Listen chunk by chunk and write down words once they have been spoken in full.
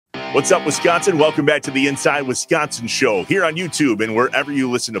What's up, Wisconsin? Welcome back to the Inside Wisconsin Show here on YouTube and wherever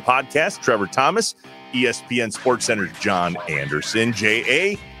you listen to podcasts. Trevor Thomas, ESPN SportsCenter's John Anderson.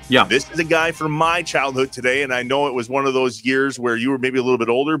 J.A., yeah, this is a guy from my childhood today, and I know it was one of those years where you were maybe a little bit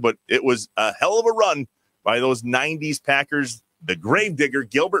older, but it was a hell of a run by those 90s Packers, the Gravedigger,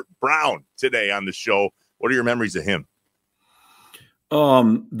 Gilbert Brown, today on the show. What are your memories of him?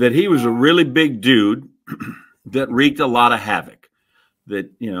 That he was a really big dude that wreaked a lot of havoc.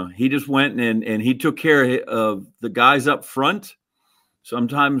 That, you know, he just went and he took care of the guys up front,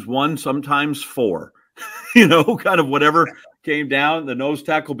 sometimes one, sometimes four, you know, kind of whatever came down. The nose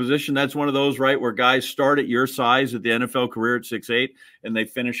tackle position, that's one of those, right, where guys start at your size at the NFL career at 6'8", and they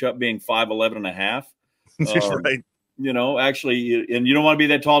finish up being 5'11 and a half. Right. You know, actually, and you don't want to be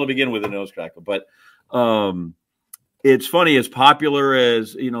that tall to begin with a nose tackle. But it's funny, as popular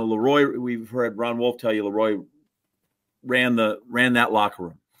as, you know, Leroy, we've heard Ron Wolf tell you, Leroy ran that locker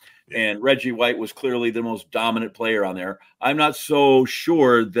room, and Reggie White was clearly the most dominant player on there. I'm not so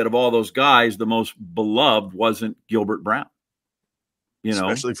sure that of all those guys, the most beloved wasn't Gilbert Brown. You know,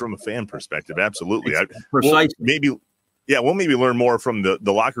 especially from a fan perspective, absolutely. Precisely. We'll maybe learn more from the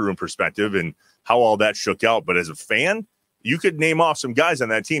locker room perspective and how all that shook out. But as a fan, you could name off some guys on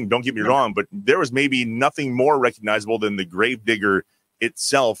that team. Don't get me wrong, but there was maybe nothing more recognizable than the Gravedigger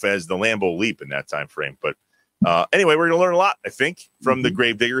itself as the Lambeau Leap in that time frame. But anyway, we're going to learn a lot, I think, from the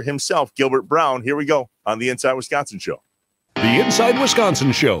Gravedigger himself, Gilbert Brown. Here we go on the Inside Wisconsin Show. The Inside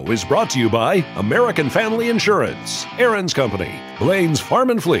Wisconsin Show is brought to you by American Family Insurance, Aaron's Company, Blaine's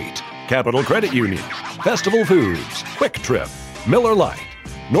Farm and Fleet, Capital Credit Union, Festival Foods, Quick Trip, Miller Lite,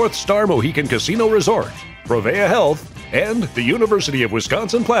 North Star Mohican Casino Resort, Provea Health, and the University of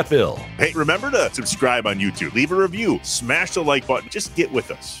Wisconsin-Platteville. Hey, remember to subscribe on YouTube, leave a review, smash the like button, just get with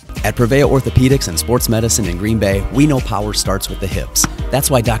us. At Provea Orthopedics and Sports Medicine in Green Bay, we know power starts with the hips.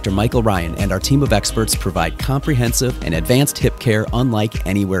 That's why Dr. Michael Ryan and our team of experts provide comprehensive and advanced hip care unlike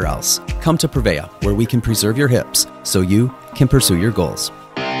anywhere else. Come to Provea, where we can preserve your hips so you can pursue your goals.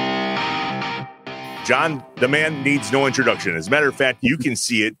 John, the man needs no introduction. As a matter of fact, you can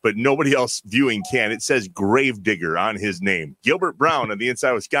see it, but nobody else viewing can. It says Gravedigger on his name. Gilbert Brown on the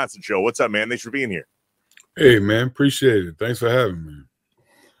Inside Wisconsin Show. What's up, man? Thanks for being here. Hey, man. Appreciate it. Thanks for having me.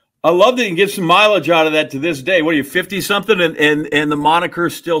 I love that you can get some mileage out of that to this day. What are you, 50-something, and the moniker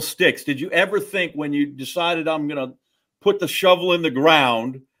still sticks? Did you ever think when you decided I'm going to put the shovel in the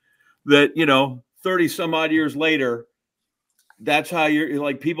ground that, 30-some-odd years later, that's how you're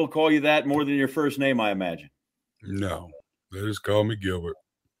like, people call you that more than your first name, I imagine? No, they just call me Gilbert.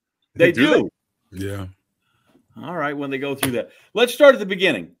 They do? Yeah. All right, when they go through that. Let's start at the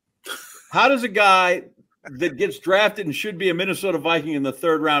beginning. How does a guy that gets drafted and should be a Minnesota Viking in the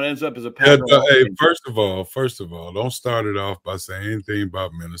third round ends up as a Packer? Hey, first of all, don't start it off by saying anything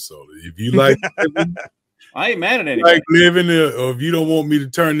about Minnesota. If you like living, I ain't mad at anybody. Like living there, or if you don't want me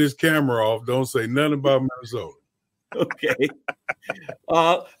to turn this camera off, don't say nothing about Minnesota. Okay.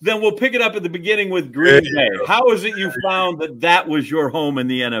 Then we'll pick it up at the beginning with Green Bay. How is it you found that was your home in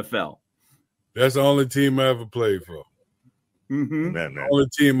the NFL? That's the only team I ever played for. Mm-hmm. The only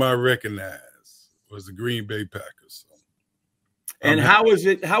team I recognized was the Green Bay Packers. And how is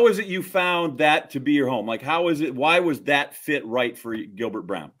it you found that to be your home? Like, why was that fit right for Gilbert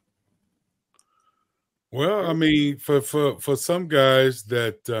Brown? Well, I mean, for some guys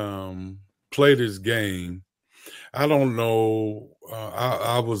that play this game, I don't know.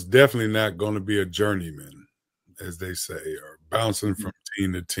 I was definitely not going to be a journeyman, as they say, or bouncing from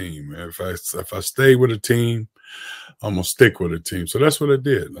team to team. If I stay with a team, I'm gonna stick with a team. So that's what I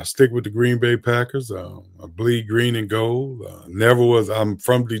did. I stick with the Green Bay Packers. I bleed green and gold. I'm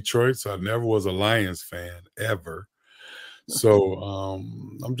from Detroit, so I never was a Lions fan ever. So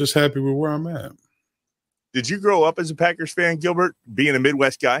I'm just happy with where I'm at. Did you grow up as a Packers fan, Gilbert, being a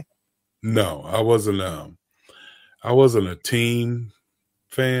Midwest guy? No, I wasn't a team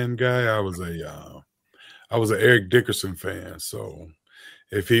fan guy. I was an Eric Dickerson fan. So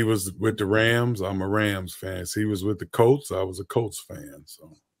if he was with the Rams, I'm a Rams fan. If he was with the Colts, I was a Colts fan.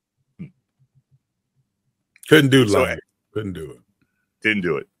 So couldn't do it. Didn't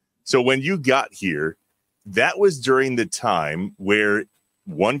do it. So when you got here, that was during the time where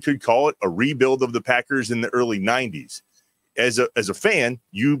one could call it a rebuild of the Packers in the early 90s. As a fan,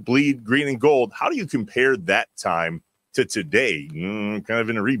 you bleed green and gold. How do you compare that time to today, kind of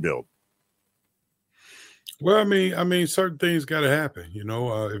in a rebuild? Well, I mean, certain things got to happen.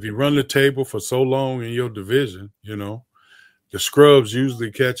 If you run the table for so long in your division, the scrubs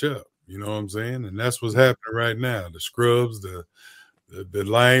usually catch up. You know what I'm saying? And that's what's happening right now. The scrubs, the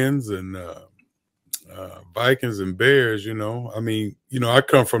Lions, and Vikings and Bears, I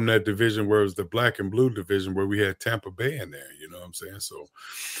come from that division where it was the black and blue division where we had Tampa Bay in there, you know what I'm saying? So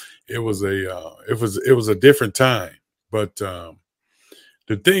it was a different time. But the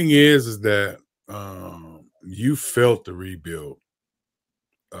thing is that you felt the rebuild.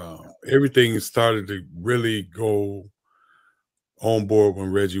 Everything started to really go on board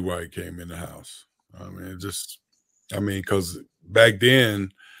when Reggie White came in the house. Because back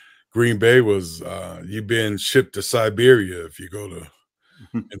then, Green Bay was you've been shipped to Siberia if you go to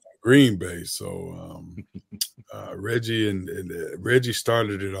Green Bay. So Reggie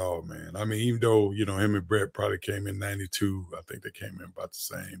started it all, man. I mean, even though him and Brett probably came in '92, I think they came in about the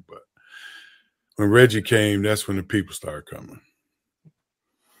same. But when Reggie came, that's when the people started coming.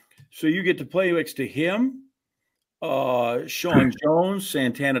 So you get to play next to him, Sean Jones,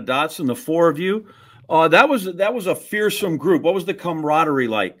 Santana Dotson, the four of you. That was a fearsome group. What was the camaraderie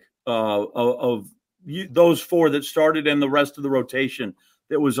like of you, those four that started and the rest of the rotation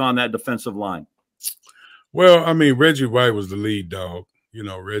that was on that defensive line? Well, I mean, Reggie White was the lead dog.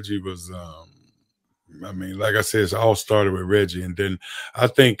 Reggie was, like I said, it all started with Reggie. And then I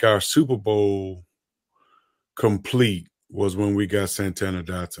think our Super Bowl complete was when we got Santana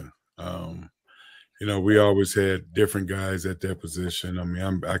Dotson. We always had different guys at that position. I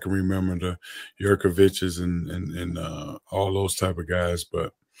mean, I can remember the Yurkoviches and all those type of guys,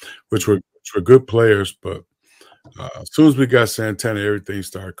 but which were good players. But as soon as we got Santana, everything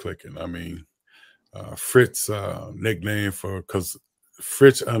started clicking. I mean, Fritz nickname because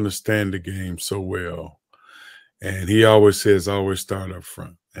Fritz understand the game so well, and he always says, "Always start up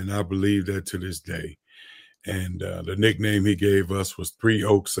front," and I believe that to this day. And the nickname he gave us was 3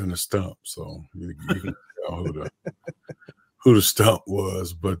 Oaks and a Stump. So you can tell who the stump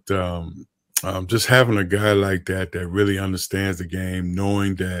was. But just having a guy like that really understands the game,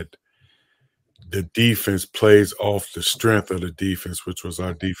 knowing that the defense plays off the strength of the defense, which was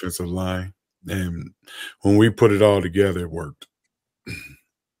our defensive line. And when we put it all together, it worked.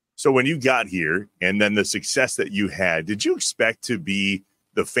 So when you got here and then the success that you had, did you expect to be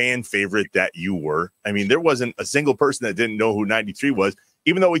the fan favorite that you were? I mean, there wasn't a single person that didn't know who 93 was,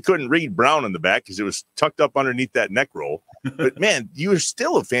 even though we couldn't read Brown in the back because it was tucked up underneath that neck roll. But man, you were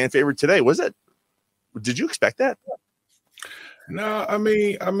still a fan favorite today. Did you expect that? No, I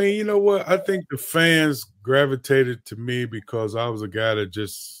mean, you know what? I think the fans gravitated to me because I was a guy that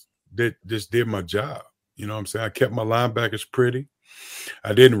just did my job. You know what I'm saying? I kept my linebackers pretty.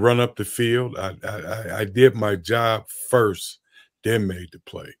 I didn't run up the field. I did my job first, then made the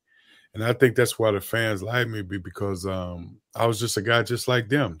play. And I think that's why the fans like me, because I was just a guy just like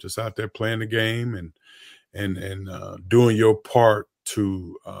them, just out there playing the game and doing your part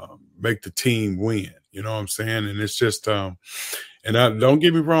to make the team win. You know what I'm saying? And it's just don't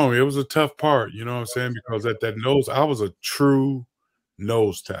get me wrong, it was a tough part, you know what I'm saying? Because at that nose, I was a true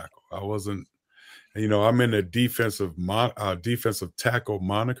nose tackle. I wasn't, I'm in a defensive tackle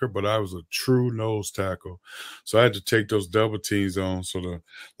moniker, but I was a true nose tackle. So I had to take those double teams on so the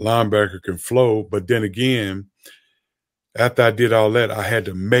linebacker can flow. But then again, after I did all that, I had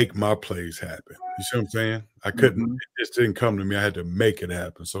to make my plays happen. You see what I'm saying? I couldn't, It just didn't come to me. I had to make it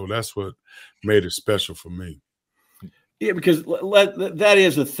happen. So that's what made it special for me. Yeah, because that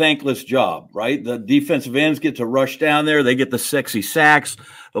is a thankless job, right? The defensive ends get to rush down there. They get the sexy sacks.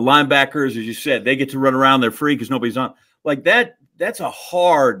 The linebackers, as you said, they get to run around. They're free because nobody's on. Like that's a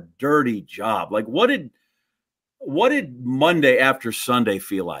hard, dirty job. Like what did Monday after Sunday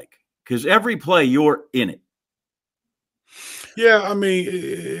feel like? Because every play you're in it. Yeah, I mean,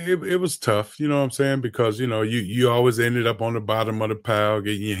 it was tough, you know what I'm saying? Because, you always ended up on the bottom of the pile,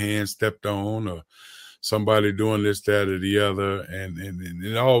 getting your hand stepped on or somebody doing this, that, or the other. And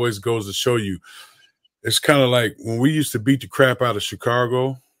it always goes to show you, it's kind of like when we used to beat the crap out of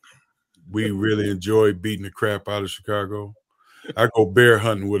Chicago, we really enjoyed beating the crap out of Chicago. I go bear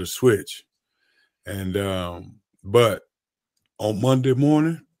hunting with a switch. And but on Monday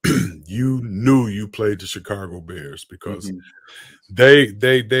morning, you knew you played the Chicago Bears because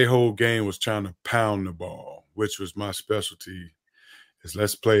they whole game was trying to pound the ball, which was my specialty. Is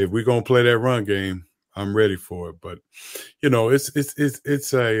let's play. If we're gonna play that run game, I'm ready for it. But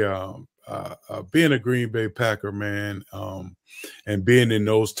it's a being a Green Bay Packer, man, and being in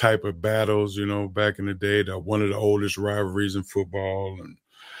those type of battles, back in the day, one of the oldest rivalries in football, and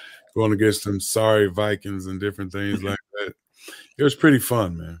going against them sorry Vikings and different things like that. It was pretty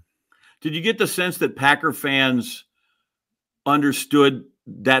fun, man. Did you get the sense that Packer fans understood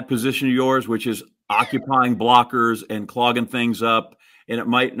that position of yours, which is occupying blockers and clogging things up, and it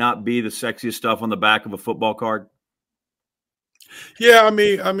might not be the sexiest stuff on the back of a football card? Yeah, I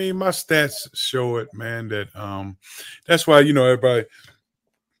mean, my stats show it, man. That's why everybody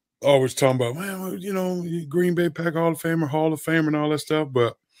always talking about, man, Green Bay Pack Hall of Fame, and all that stuff,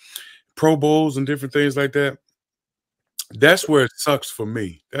 but Pro Bowls and different things like that. That's where it sucks for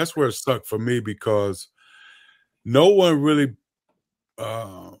me. That's where it sucked for me because no one really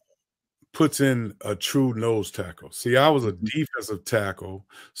puts in a true nose tackle. See, I was a defensive tackle,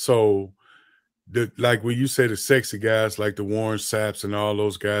 so like when you say the sexy guys like the Warren Sapps and all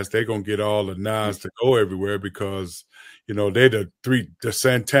those guys, they're gonna get all the nods to go everywhere because they're the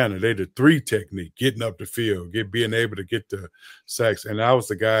Santana, they the 3 technique, getting up the field, being able to get the sacks. And I was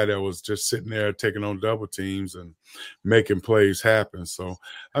the guy that was just sitting there taking on double teams and making plays happen. So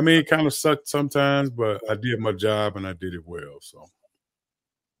I mean, it kind of sucked sometimes, but I did my job and I did it well.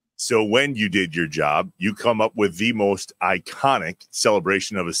 So when you did your job, you come up with the most iconic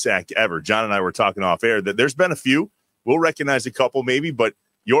celebration of a sack ever. John and I were talking off air that there's been a few. We'll recognize a couple maybe, but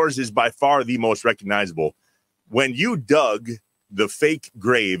yours is by far the most recognizable. When you dug the fake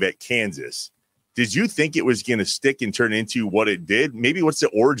grave at Kansas, did you think it was going to stick and turn into what it did? Maybe what's the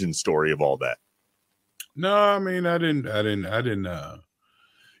origin story of all that? No, I mean, I didn't.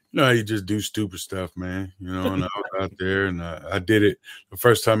 You just do stupid stuff, man. And I was out there and I did it. The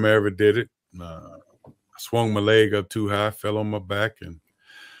first time I ever did it, I swung my leg up too high, fell on my back. And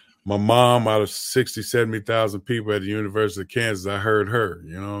my mom, out of 60, 70,000 people at the University of Kansas, I heard her,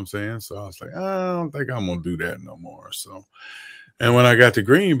 you know what I'm saying? So I was like, I don't think I'm going to do that no more. So, and when I got to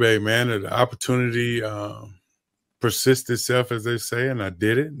Green Bay, man, the opportunity persisted itself, as they say, and I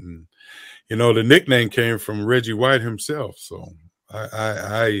did it. And, the nickname came from Reggie White himself. So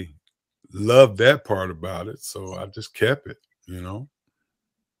I love that part about it, so I just kept it, I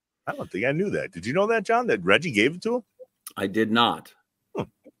don't think I knew that. Did you know that, John, that Reggie gave it to him? I did not.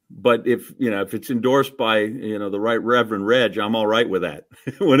 But if it's endorsed by, the right Reverend Reg, I'm all right with that.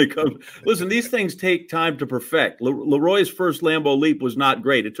 When it comes, listen, these things take time to perfect. Leroy's first Lambeau leap was not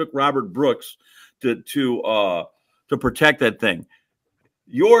great. It took Robert Brooks to protect that thing.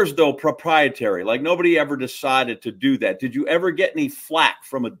 Yours, though, proprietary. Like nobody ever decided to do that. Did you ever get any flack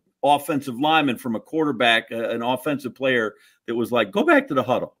from an offensive lineman, from a quarterback, an offensive player that was like, go back to the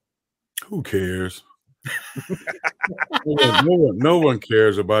huddle? Who cares? No one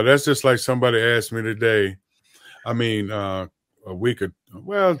cares about it. That's just like somebody asked me today. I mean, a week ago.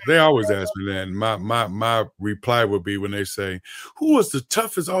 Well, they always ask me that. And my reply would be when they say, who was the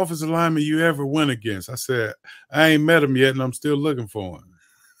toughest offensive lineman you ever went against? I said, I ain't met him yet, and I'm still looking for him.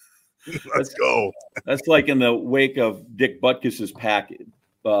 Let's go. That's like in the wake of Dick Butkus's passing.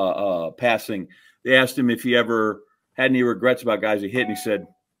 They asked him if he ever had any regrets about guys he hit, and he said,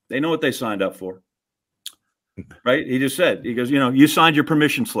 they know what they signed up for. Right? He just said, he goes, you signed your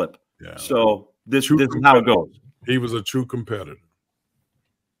permission slip. Yeah. So this is how it goes. He was a true competitor.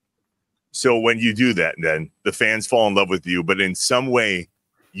 So when you do that, then the fans fall in love with you, but in some way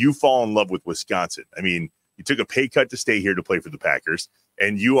you fall in love with Wisconsin. I mean, you took a pay cut to stay here to play for the Packers,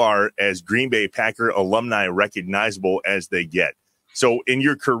 and you are, as Green Bay Packer alumni, recognizable as they get. So in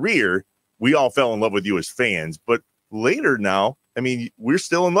your career, we all fell in love with you as fans, but later now, I mean, we're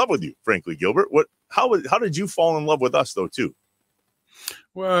still in love with you, frankly, Gilbert. How did you fall in love with us, though, too?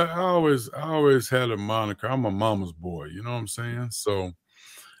 Well, I always had a moniker. I'm a mama's boy, you know what I'm saying? So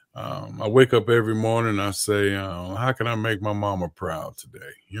I wake up every morning and I say, how can I make my mama proud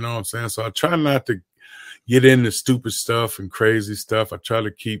today? You know what I'm saying? So I try not to get into stupid stuff and crazy stuff. I try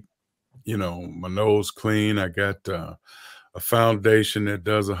to keep, my nose clean. I got a foundation that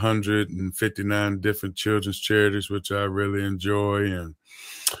does 159 different children's charities, which I really enjoy. And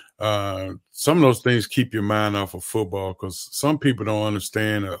some of those things keep your mind off of football, because some people don't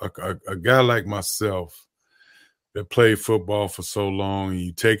understand a guy like myself that played football for so long, and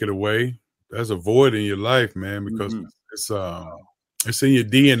you take it away, there's a void in your life, man, because it's in your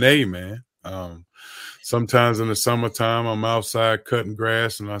DNA, man. Sometimes in the summertime, I'm outside cutting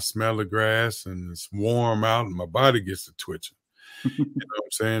grass and I smell the grass and it's warm out and my body gets to twitching. You know what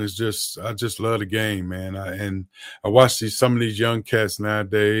I'm saying? I just love the game, man. I watch some of these young cats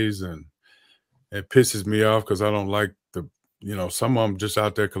nowadays, and it pisses me off because I don't like some of them just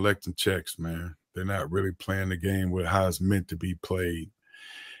out there collecting checks, man. They're not really playing the game with how it's meant to be played.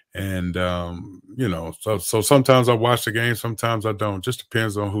 And, so sometimes I watch the game, sometimes I don't. Just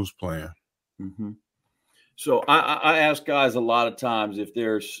depends on who's playing. Mm-hmm. So I ask guys a lot of times if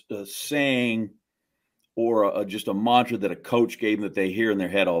there's a saying or just a mantra that a coach gave them that they hear in their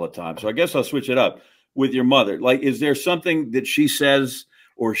head all the time. So I guess I'll switch it up with your mother. Like, is there something that she says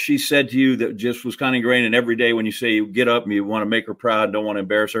or she said to you that just was kind of ingrained in every day when you say you get up and you want to make her proud, don't want to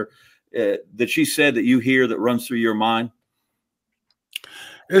embarrass her, that she said that you hear that runs through your mind?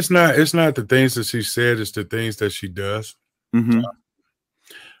 It's not the things that she said, it's the things that she does. Mm-hmm.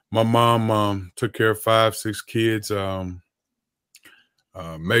 My mom took care of 5, 6 kids,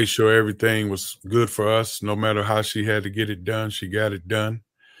 made sure everything was good for us. No matter how she had to get it done, she got it done.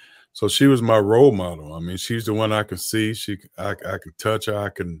 So she was my role model. I mean, she's the one I could see. I could touch her. I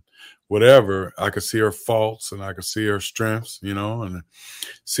can, whatever. I could see her faults and I could see her strengths, and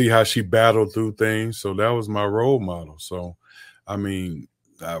see how she battled through things. So that was my role model. So, I mean,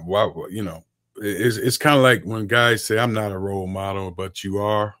 it's kind of like when guys say, I'm not a role model, but you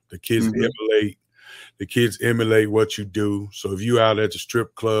are. The kids emulate what you do. So if you out at the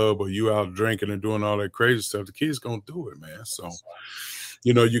strip club or you out drinking and doing all that crazy stuff, the kids gonna do it, man. So,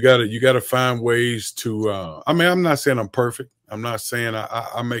 you gotta find ways to. I'm not saying I'm perfect. I'm not saying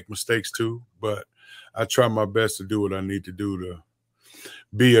I make mistakes too, but I try my best to do what I need to do to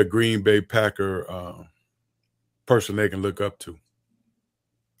be a Green Bay Packer person they can look up to.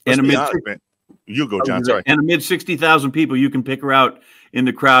 You go, John. Sorry. And amid 60,000 people, you can pick her out in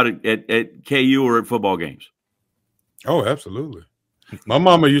the crowd at KU or at football games. Oh, absolutely. My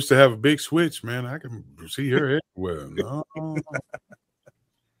mama used to have a big switch, man. I can see her everywhere. No.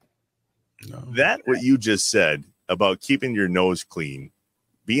 That what you just said about keeping your nose clean,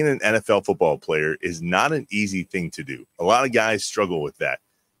 being an NFL football player is not an easy thing to do. A lot of guys struggle with that.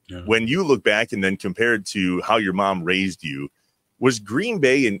 Yeah. When you look back and then compare it to how your mom raised you, was Green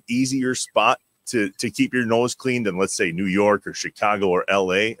Bay an easier spot to keep your nose clean than, let's say, New York or Chicago or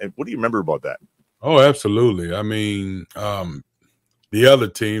LA? And what do you remember about that? Oh, absolutely. I mean, the other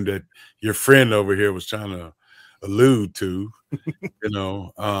team that your friend over here was trying to allude to,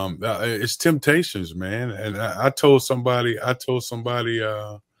 it's temptations, man. And I told somebody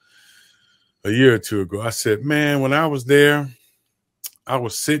a year or two ago, I said, man, when I was there, I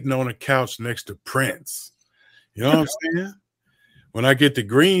was sitting on a couch next to Prince. You know what I'm saying? When I get to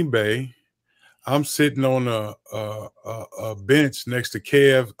Green Bay, I'm sitting on a bench next to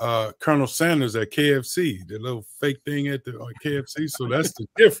Colonel Sanders at KFC, the little fake thing at the KFC. So that's the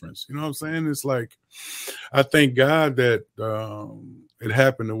difference. You know what I'm saying? It's like, I thank God that it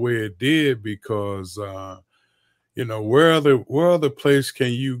happened the way it did because, where other place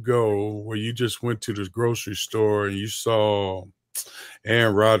can you go where you just went to the grocery store and you saw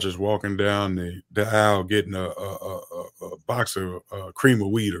Aaron Rodgers walking down the aisle getting a box of cream of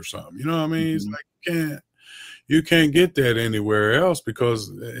wheat or something. You know what I mean? Mm-hmm. It's like you can't get that anywhere else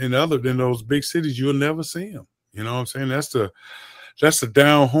because other than those big cities, you'll never see them. You know what I'm saying? That's the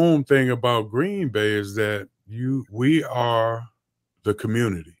down home thing about Green Bay is that we are the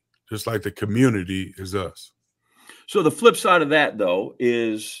community, just like the community is us. So the flip side of that, though,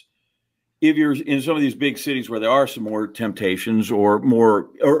 is if you're in some of these big cities where there are some more temptations or more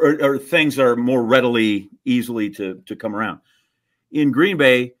or things that are more easily to come around. In Green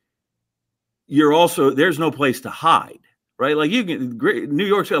Bay, there's no place to hide, right? Like New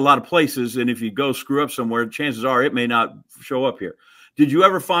York's got a lot of places, and if you go screw up somewhere, chances are it may not show up here. Did you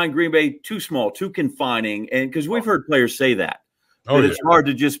ever find Green Bay too small, too confining? And because we've heard players say that it's hard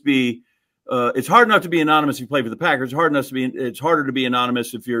to just be. It's hard enough to be anonymous if you play for the Packers. It's harder to be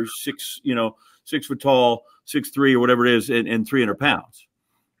anonymous if you're 6 foot tall, 6'3" or whatever it is, and 300 pounds.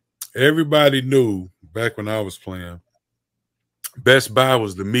 Everybody knew back when I was playing, Best Buy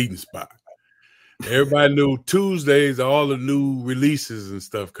was the meeting spot. Everybody knew Tuesdays, all the new releases and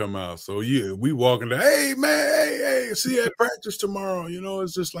stuff come out. So we walking there, hey man, hey, see you at practice tomorrow.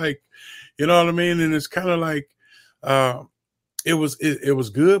 It's just like, you know what I mean? And it's kind of like, it was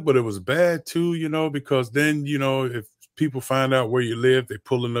good, but it was bad too, because then, if people find out where you live, they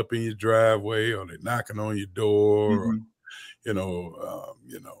pulling up in your driveway or they're knocking on your door, mm-hmm. or,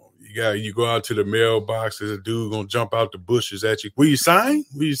 you go out to the mailbox, there's a dude gonna jump out the bushes at you. Will you sign?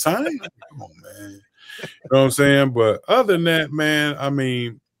 Come on, man. You know what I'm saying? But other than that, man, I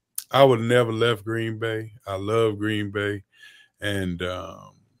mean, I would have never left Green Bay. I love Green Bay. And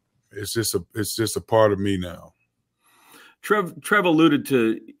it's just a part of me now. Trev alluded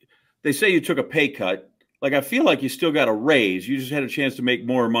to, they say you took a pay cut. Like, I feel like you still got a raise. You just had a chance to make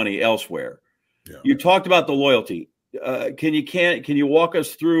more money elsewhere. Yeah. You talked about the loyalty. Can you walk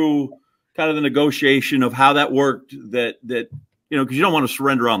us through kind of the negotiation of how that worked because you don't want to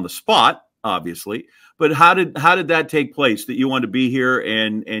surrender on the spot, obviously, but how did that take place that you wanted to be here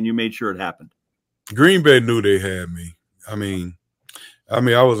and you made sure it happened? Green Bay knew they had me. I mean,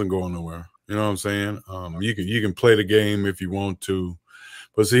 I wasn't going nowhere. You know what I'm saying? You can play the game if you want to.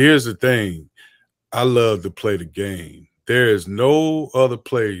 But see, here's the thing. I love to play the game. There is no other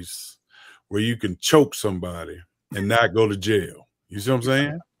place where you can choke somebody and not go to jail. You see what I'm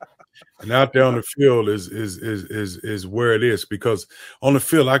saying? And out there on the field is where it is, because on the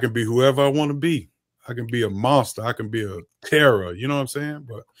field I can be whoever I want to be. I can be a monster. I can be a terror. You know what I'm saying?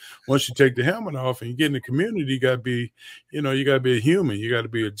 But once you take the helmet off and you get in the community, you got to be, you got to be a human. You got to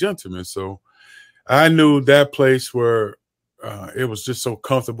be a gentleman. So I knew that place where it was just so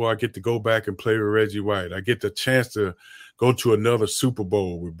comfortable. I get to go back and play with Reggie White. I get the chance to go to another Super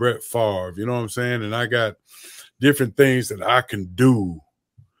Bowl with Brett Favre. You know what I'm saying? And I got different things that I can do.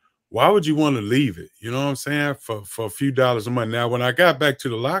 Why would you want to leave it? You know what I'm saying? For a few dollars a month. Now, when I got back to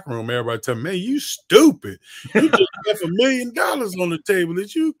the locker room, everybody told me, man, you stupid. You just left $1 million on the table.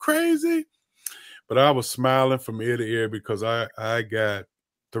 Is you crazy? But I was smiling from ear to ear because I got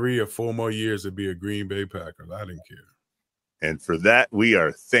 3 or 4 more years to be a Green Bay Packer. I didn't care. And for that, we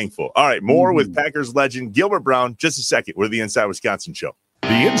are thankful. All right, more with Packers legend Gilbert Brown. Just a second. We're the Inside Wisconsin Show.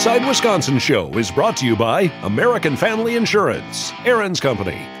 The Inside Wisconsin Show is brought to you by American Family Insurance, Aaron's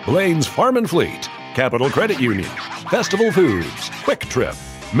Company, Blaine's Farm and Fleet, Capital Credit Union, Festival Foods, Quick Trip,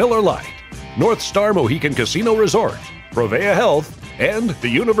 Miller Lite, North Star Mohican Casino Resort, Provea Health, and the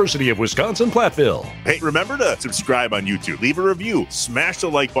University of Wisconsin-Platteville. Hey, remember to subscribe on YouTube, leave a review, smash the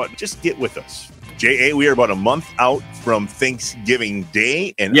like button, just get with us. J.A., we are about a month out from Thanksgiving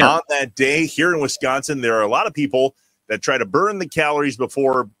Day, and on that day here in Wisconsin, there are a lot of people that try to burn the calories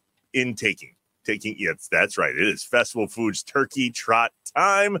before intaking. Yes, that's right. It is Festival Foods Turkey Trot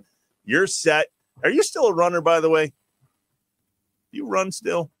time. You're set. Are you still a runner, by the way? You run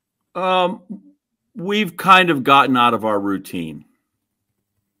still? We've kind of gotten out of our routine.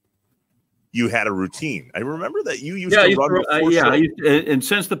 You had a routine. I remember that you used to run before. And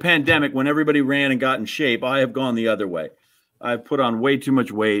since the pandemic, when everybody ran and got in shape, I have gone the other way. I've put on way too much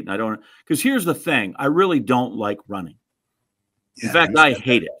weight, and I don't. Because here's the thing: I really don't like running. In fact, I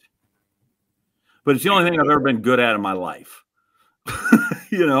hate it. But it's the only thing I've ever been good at in my life.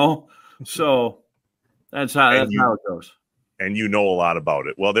 So that's how it goes. And you know a lot about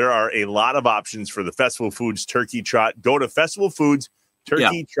it. Well, there are a lot of options for the Festival Foods Turkey Trot. Go to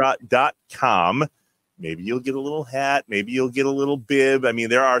festivalfoodsturkeytrot.com. Maybe you'll get a little hat. Maybe you'll get a little bib. I mean,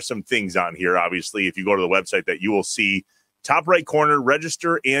 there are some things on here, obviously, if you go to the website that you will see. Top right corner,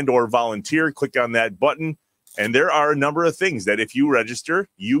 register and or volunteer. Click on that button. And there are a number of things that if you register,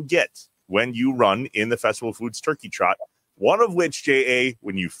 you get when you run in the Festival Foods Turkey Trot. One of which, J.A.,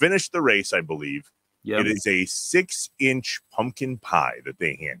 when you finish the race, I believe, it is a 6-inch pumpkin pie that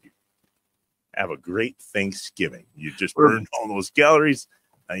they hand you. Have a great Thanksgiving. You just burned all those calories.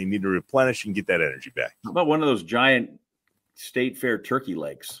 Now you need to replenish and get that energy back. How about one of those giant state fair turkey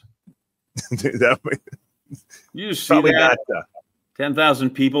legs? You just see that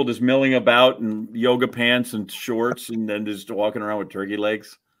 10,000 people just milling about in yoga pants and shorts and then just walking around with turkey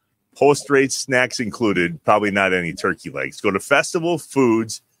legs. Post-race snacks included, probably not any turkey legs. Go to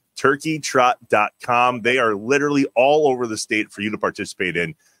festivalfoodsturkeytrot.com. They are literally all over the state for you to participate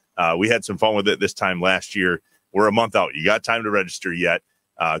in. We had some fun with it this time last year. We're a month out. You got time to register yet.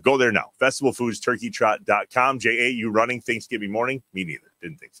 Go there now. Festivalfoodsturkeytrot.com. J.A., you running Thanksgiving morning? Me neither.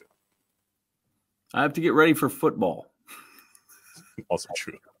 Didn't think so. I have to get ready for football. Also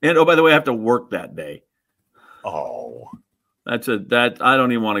true. And by the way, I have to work that day. Oh, I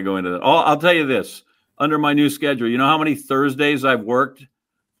don't even want to go into that. I'll tell you this: under my new schedule, you know how many Thursdays I've worked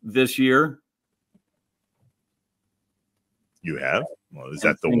this year? You have? Well, is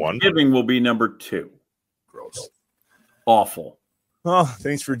that the one? Thanksgiving will be number 2. Gross. Awful. Oh,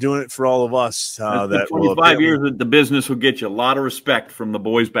 thanks for doing it for all of us. That 25 years that the business will get you a lot of respect from the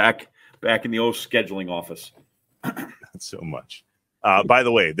boys back in the old scheduling office. Not so much. By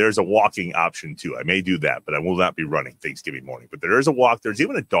the way, there's a walking option too. I may do that, but I will not be running Thanksgiving morning. But there is a walk. There's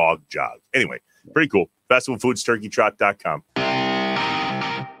even a dog jog. Anyway, pretty cool. Festivalfoodsturkeytrot.com.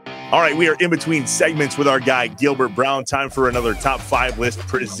 All right, we are in between segments with our guy, Gilbert Brown. Time for another top 5 list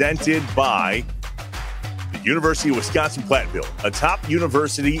presented by the University of Wisconsin-Platteville, a top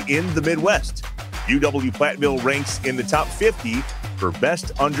university in the Midwest. UW-Platteville ranks in the top 50 for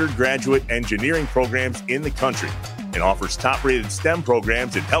best undergraduate engineering programs in the country and offers top-rated STEM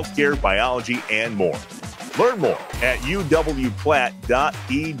programs in healthcare, biology, and more. Learn more at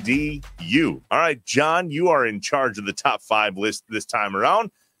uwplatt.edu. All right, John, you are in charge of the top 5 list this time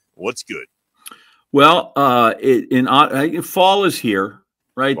around. What's good? Well, fall is here,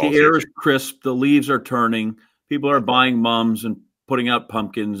 right? The air is crisp. The leaves are turning. People are buying mums and putting out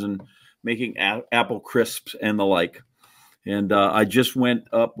pumpkins and making apple crisps and the like. And I just went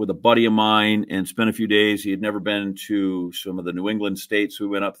up with a buddy of mine and spent a few days. He had never been to some of the New England states. We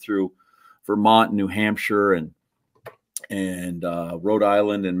went up through Vermont and New Hampshire and Rhode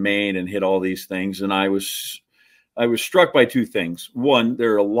Island and Maine and hit all these things. And I was I was struck by two things. One,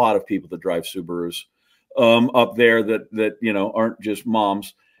 there are a lot of people that drive Subarus up there that aren't just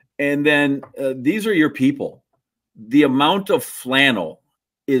moms. And then these are your people. The amount of flannel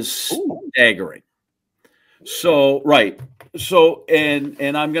is staggering. So, right. So,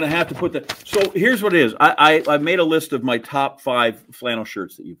 and I'm going to have to put that. So here's what it is. I made a list of my top 5 flannel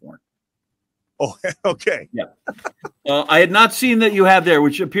shirts that you've worn. Oh, okay. Yeah. I had not seen that you have there,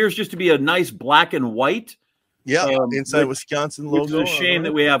 which appears just to be a nice black and white. Yeah. Inside Wisconsin logo. It's a shame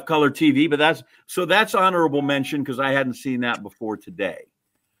that we have color TV, but that's honorable mention because I hadn't seen that before today.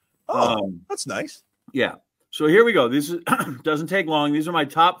 Oh, that's nice. Yeah. So here we go. This is doesn't take long. These are my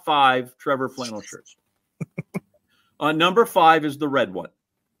top 5 Trevor flannel shirts. Number 5 is the red one.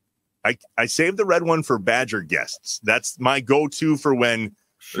 I saved the red one for Badger guests. That's my go-to for when.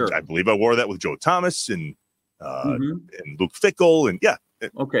 Sure. I believe I wore that with Joe Thomas and Luke Fickell and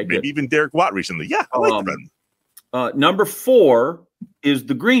okay, maybe good. even Derek Watt recently. Yeah, I like the red one. Number 4 is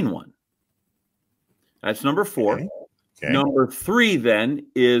the green one. That's number 4. Okay. Number 3 then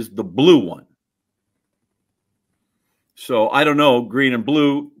is the blue one. So I don't know, green and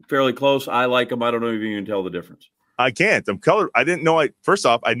blue, fairly close. I like them. I don't know if you can tell the difference. I can't. I'm color. I didn't know. First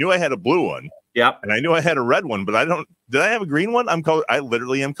off, I knew I had a blue one. Yep. And I knew I had a red one, but I don't. Did I have a green one? I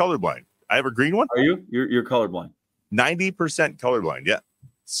literally am colorblind. I have a green one. Are you? You're colorblind. 90% colorblind. Yeah.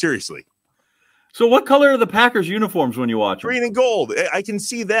 Seriously. So what color are the Packers uniforms when you watch them? Green and gold. I can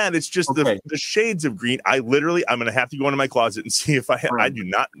see that. It's just the shades of green. I'm going to have to go into my closet and see if I have. I do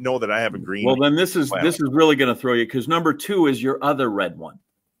not know that I have a green. Well, then this is really going to throw you because number 2 is your other red one.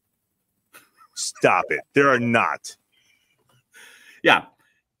 Stop it. There are not. Yeah.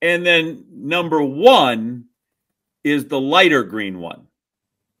 And then number 1 is the lighter green one.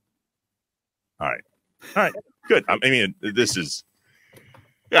 All right. Good. I mean, this is.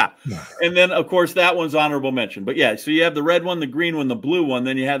 Yeah. And then, of course, that one's honorable mention. But, yeah, so you have the red one, the green one, the blue one.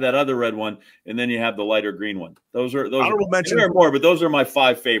 Then you have that other red one. And then you have the lighter green one. Those honorable mention. There are more, but those are my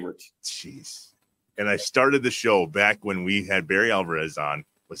 5 favorites. Jeez. And I started the show back when we had Barry Alvarez on.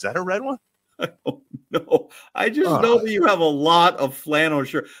 Was that a red one? I don't know. I just know that you have a lot of flannel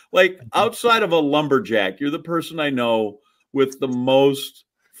shirt. Like outside of a lumberjack, you're the person I know with the most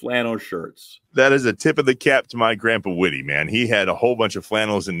flannel shirts. That is a tip of the cap to my grandpa Whitty, man. He had a whole bunch of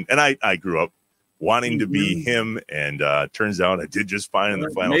flannels, and I grew up wanting to be him, and turns out I did just fine in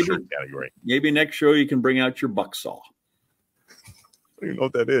the flannel shirt category. Maybe next show you can bring out your buck saw. I don't even know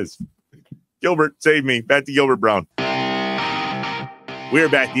what that is. Gilbert, save me. Back to Gilbert Brown. We're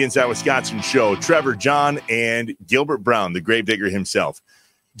back, the Inside Wisconsin Show. Trevor, John, and Gilbert Brown, the Gravedigger himself.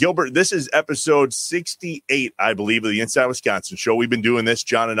 Gilbert, this is episode 68, I believe, of the Inside Wisconsin Show. We've been doing this,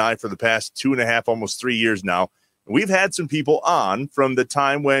 John and I, for the past 2.5, almost 3 years now. We've had some people on from the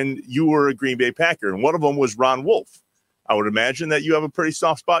time when you were a Green Bay Packer, and one of them was Ron Wolf. I would imagine that you have a pretty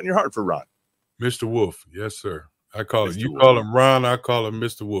soft spot in your heart for Ron. Mr. Wolf, yes, sir. I call it. You call him Ron, I call him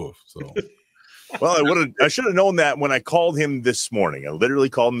Mr. Wolf. So. Well, I should have known that when I called him this morning. I literally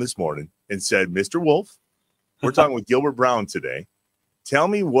called him this morning and said, Mr. Wolf, we're talking with Gilbert Brown today. Tell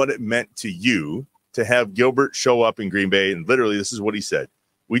me what it meant to you to have Gilbert show up in Green Bay. And literally, this is what he said.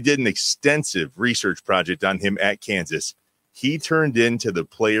 We did an extensive research project on him at Kansas. He turned into the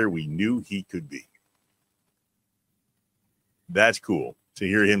player we knew he could be. That's cool to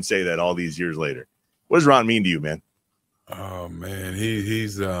hear him say that all these years later. What does Ron mean to you, man? Oh, man,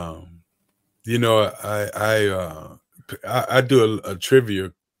 he's you know, I do a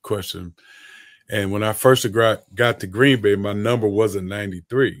trivia question, and when I first got to Green Bay, my number wasn't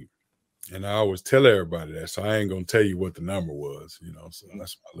 93, and I always tell everybody that. So I ain't gonna tell you what the number was, you know. So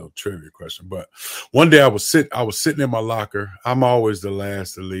that's my little trivia question. But one day I was sitting in my locker. I'm always the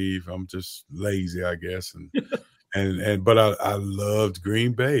last to leave. I'm just lazy, I guess, but I loved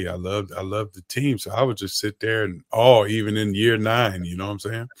Green Bay. I loved the team. So I would just sit there and even in year 9, you know what I'm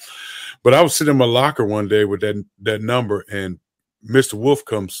saying? But I was sitting in my locker one day with that number, and Mr. Wolf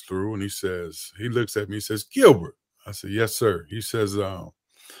comes through and he looks at me, he says, Gilbert. I said, yes, sir. He says, you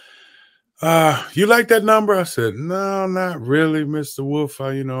like that number? I said, no, not really, Mr. Wolf.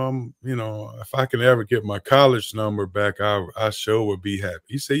 If I can ever get my college number back, I sure would be happy.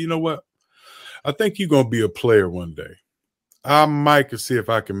 He said, you know what? I think you're going to be a player one day. I might see if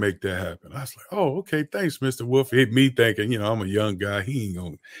I can make that happen. I was like, oh, okay, thanks, Mr. Wolf. Hit me thinking, I'm a young guy. He ain't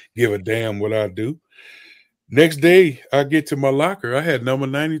going to give a damn what I do. Next day, I get to my locker. I had number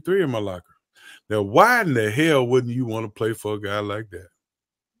 93 in my locker. Now, why in the hell wouldn't you want to play for a guy like that?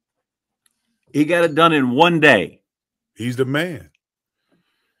 He got it done in one day. He's the man.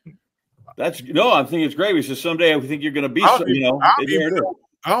 I think it's great. He says someday I think you're going to be,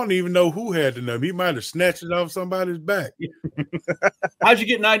 I don't even know who had the number. He might have snatched it off somebody's back. How'd you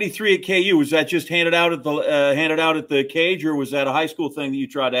get 93 at KU? Was that just handed out at the cage, or was that a high school thing that you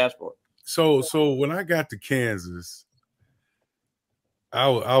tried to ask for? So when I got to Kansas,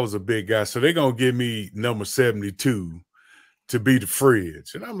 I was a big guy. So they're gonna give me number 72 to be the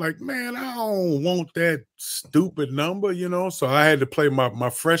fridge, and I'm like, man, I don't want that stupid number, So I had to play my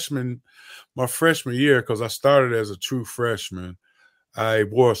freshman year because I started as a true freshman. I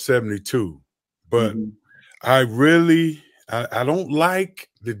wore 72, but I don't like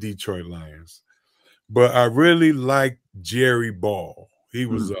the Detroit Lions, but I really like Jerry Ball. He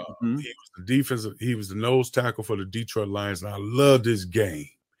was he was the nose tackle for the Detroit Lions, and I loved his game,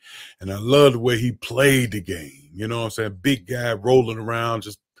 and I loved the way he played the game. You know what I'm saying? Big guy rolling around,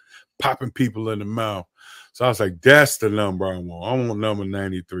 just popping people in the mouth. So I was like, that's the number I want. I want number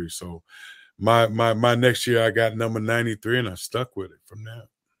 93. So my next year I got number 93, and I stuck with it from there.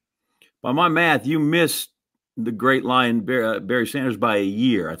 By my math, you missed the great Lion Barry Sanders by a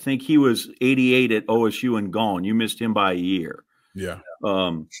year. I think he was 88 at OSU and gone. You missed him by a year. Yeah.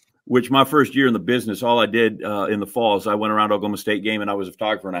 Which my first year in the business, all I did in the fall is I went around Oklahoma State game, and I was a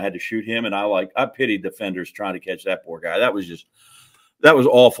photographer, and I had to shoot him. And I pitied defenders trying to catch that poor guy. That was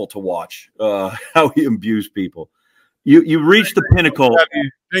awful to watch, how he abused people. You reached the pinnacle.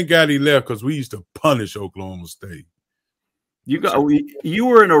 Thank God he left, because we used to punish Oklahoma State. You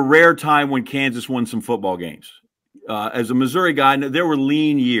were in a rare time when Kansas won some football games. As a Missouri guy, there were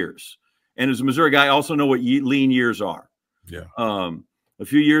lean years. And as a Missouri guy, I also know what lean years are. Yeah. A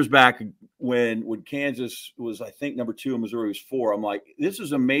few years back when Kansas was, I think, number 2 and Missouri was 4, I'm like, this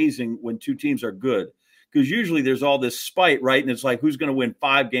is amazing when two teams are good. Because usually there's all this spite, right? And it's like, who's going to win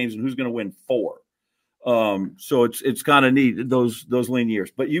 5 games and who's going to win 4? So it's kind of neat, those lean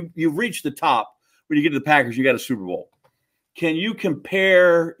years. But you've reached the top. When you get to the Packers, you got a Super Bowl. Can you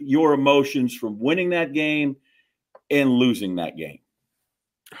compare your emotions from winning that game and losing that game?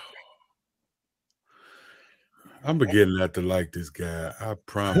 I'm beginning not to like this guy. I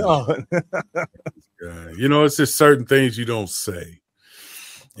promise. This guy. It's just certain things you don't say.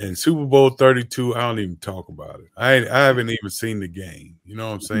 And Super Bowl 32, I don't even talk about it. I haven't even seen the game. You know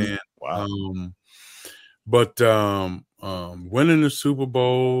what I'm saying? Wow. But winning the Super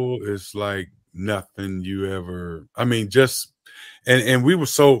Bowl is like nothing you ever. I mean, just and we were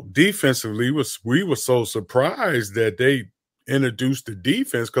so defensively. We were so surprised that they introduced the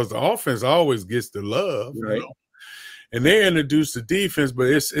defense, because the offense always gets the love, right? And they introduced the defense, but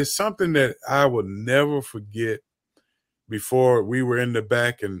it's something that I will never forget. Before we were in the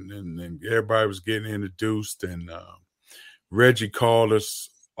back and everybody was getting introduced, and Reggie called us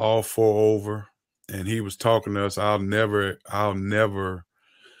all 4 over, and he was talking to us. I'll never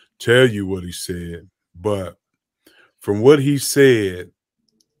tell you what he said, but from what he said,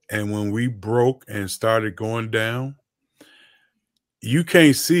 and when we broke and started going down, you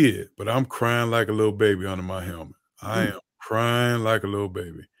can't see it, but I'm crying like a little baby under my helmet. I am crying like a little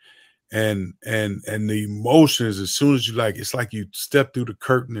baby. And the emotions, as soon as it's like you step through the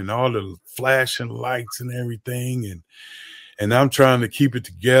curtain and all the flashing lights and everything, and I'm trying to keep it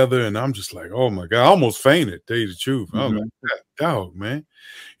together, and I'm just like, oh my God, I almost fainted, tell you the truth. I was like, dog, man.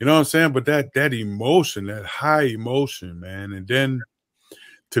 You know what I'm saying? But that emotion, that high emotion, man, and then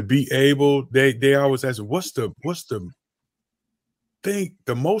to be able, they always ask, what's the thing,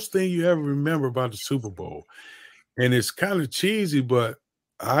 the most thing you ever remember about the Super Bowl? And it's kind of cheesy, but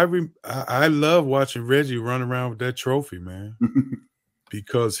I love watching Reggie run around with that trophy, man,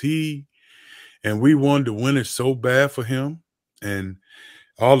 because we wanted to win it so bad for him, and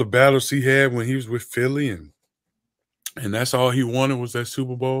all the battles he had when he was with Philly, and that's all he wanted was that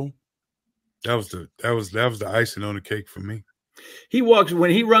Super Bowl. That was the icing on the cake for me.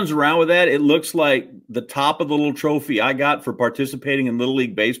 When he runs around with that, it looks like the top of the little trophy I got for participating in Little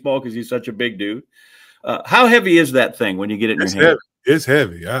League Baseball, because he's such a big dude. How heavy is that thing when you get it in your hand? It's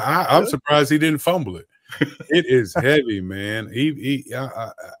heavy. I'm surprised he didn't fumble it. It is heavy, man.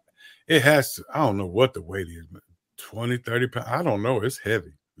 It has to, I don't know what the weight is, 20, 30 pounds. I don't know. It's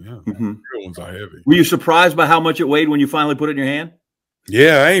heavy. Yeah. Real ones are heavy. Were you surprised by how much it weighed when you finally put it in your hand?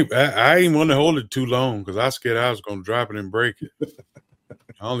 Yeah, I ain't want to hold it too long, because I was scared I was going to drop it and break it.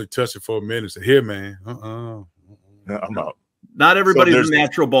 I only touched it for a minute. Said, here, man. I'm out. Not everybody's a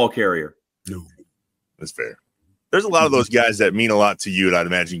natural ball carrier. No. That's fair. There's a lot of those guys that mean a lot to you, and I'd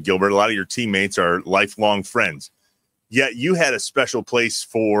imagine, Gilbert. A lot of your teammates are lifelong friends. Yet you had a special place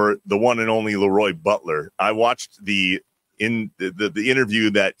for the one and only Leroy Butler. I watched the interview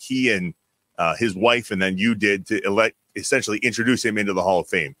that he and his wife and then you did to essentially introduce him into the Hall of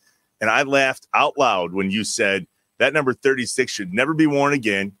Fame. And I laughed out loud when you said That number 36 should never be worn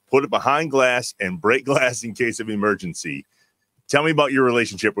again. Put it behind glass and break glass in case of emergency. Tell me about your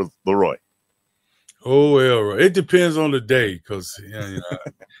relationship with Leroy. Oh, well, it depends on the day because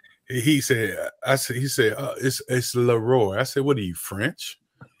he said, it's Leroy. I said, what are you, French?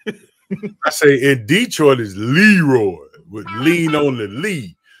 I say in Detroit it's Leroy with lean on the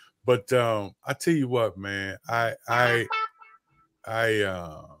Lee. But I tell you what, man,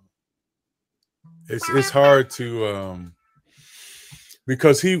 it's hard to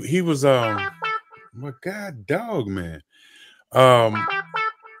because he was my god dog, man.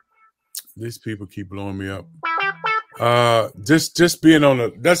 These people keep blowing me up. Just being on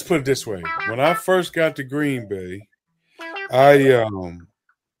the, let's put it this way. When I first got to Green Bay,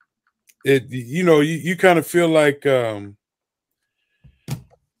 you kind of feel like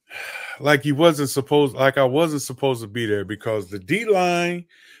he wasn't supposed, like I wasn't supposed to be there because the D line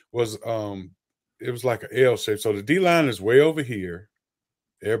was it was like an L shape. So the D line is way over here.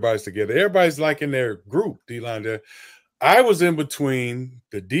 Everybody's together. Everybody's like in their group, D line there. I was in between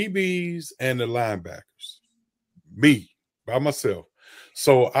the DBs and the linebackers. Me, by myself.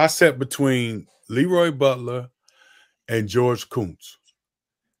 So I sat between Leroy Butler and George Kuntz.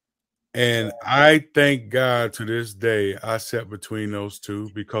 And I thank God to this day I sat between those two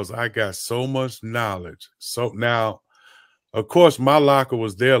because I got so much knowledge. So now, of course, my locker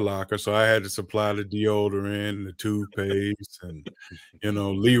was their locker, so I had to supply the deodorant, the toothpaste, and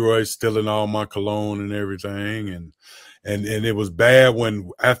Leroy stealing all my cologne and everything. And it was bad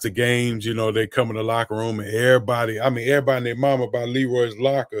when after games, they come in the locker room and everybody and their mama by Leroy's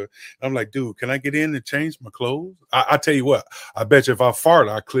locker. I'm like, dude, can I get in and change my clothes? I tell you what, I bet you if I fart,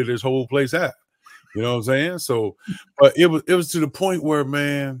 I clear this whole place out. You know what I'm saying? So, but it was to the point where,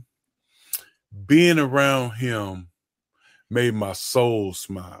 man, being around him made my soul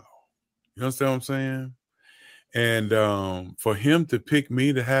smile. You understand what I'm saying? And for him to pick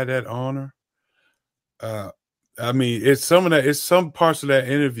me to have that honor, it's some parts of that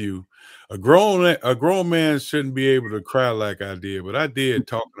interview. A grown man shouldn't be able to cry like I did, but I did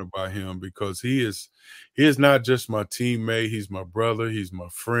talking about him because he is not just my teammate, he's my brother, he's my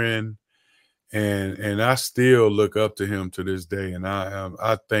friend, and I still look up to him to this day. And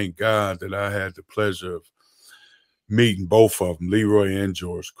I thank God that I had the pleasure of meeting both of them, Leroy and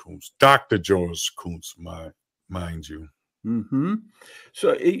George Kuntz, Dr. George Kuntz, mind you. Mm-hmm.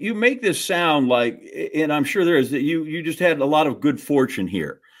 So you make this sound like, and I'm sure there is, that you just had a lot of good fortune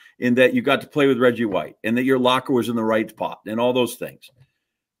here in that you got to play with Reggie White and that your locker was in the right spot and all those things.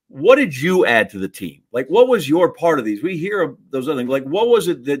 What did you add to the team? Like, what was your part of these? We hear of those other things. Like, what was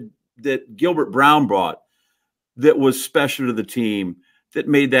it that Gilbert Brown brought that was special to the team that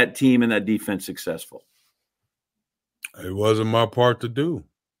made that team and that defense successful? It wasn't my part to do.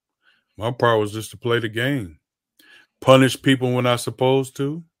 My part was just to play the game. Punish people when I supposed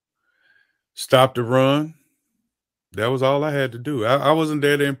to. Stop the run. That was all I had to do. I wasn't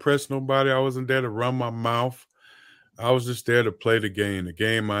there to impress nobody. I wasn't there to run my mouth. I was just there to play the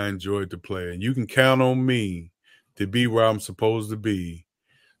game I enjoyed to play. And you can count on me to be where I'm supposed to be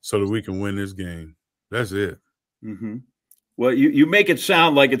so that we can win this game. That's it. Mm-hmm. Well, you make it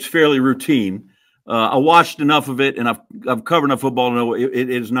sound like it's fairly routine. I watched enough of it, and I've covered enough football to know it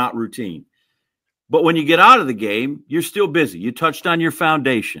is not routine. But when you get out of the game, you're still busy. You touched on your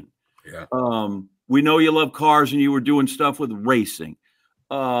foundation. Yeah. We know you love cars, and you were doing stuff with racing.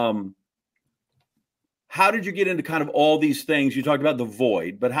 How did you get into kind of all these things? You talked about the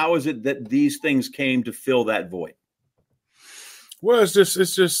void, but how is it that these things came to fill that void? Well, it's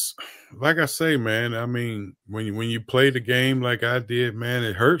just like I say, man. I mean, when you play the game like I did, man,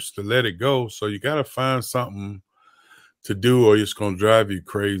 it hurts to let it go. So you got to find something to do, or it's gonna drive you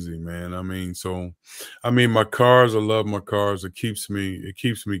crazy, man. I mean, my cars. I love my cars. It keeps me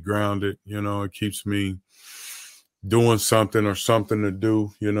grounded. It keeps me doing something or something to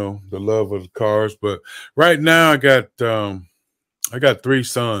do. The love of the cars. But right now, I got 3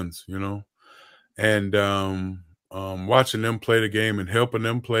 sons. And watching them play the game and helping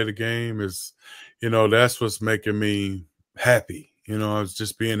them play the game is, that's what's making me happy. It's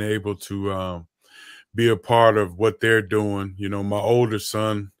just being able to be a part of what they're doing. My older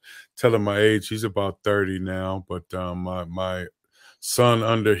son, telling my age, he's about 30 now, but my son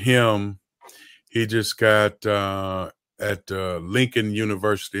under him, he just got at Lincoln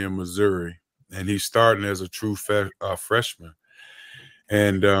University in Missouri, and he's starting as a true freshman.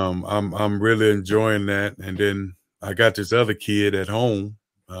 And I'm really enjoying that. And then I got this other kid at home.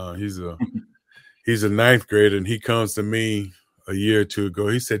 He's a 9th grader, and he comes to me a year or two ago.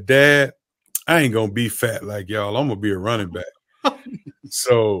 He said, "Dad, I ain't gonna be fat like y'all. I'm gonna be a running back."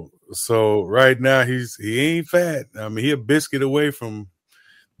 So So right now he ain't fat. I mean, he a biscuit away from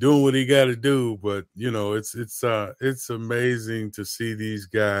doing what he got to do. But it's amazing to see these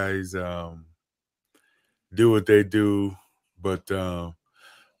guys do what they do. But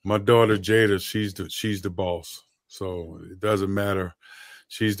my daughter Jada, she's the boss. So it doesn't matter.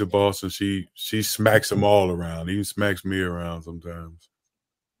 She's the boss, and she smacks them all around. Even smacks me around sometimes.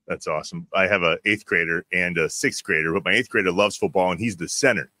 That's awesome. I have an 8th grader and a 6th grader, but my 8th grader loves football, and he's the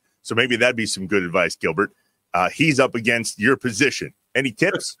center. So maybe that'd be some good advice, Gilbert. He's up against your position. Any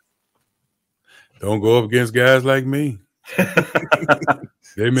tips? Don't go up against guys like me.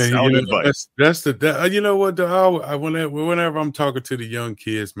 They may, that's the you know what? Whenever I'm talking to the young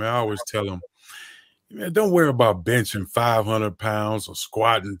kids, man, I always tell them, man, don't worry about benching 500 pounds or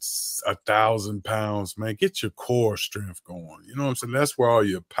squatting 1,000 pounds, man. Get your core strength going. You know what I'm saying? That's where all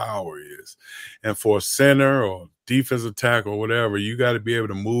your power is. And for a center or defensive tackle or whatever, you got to be able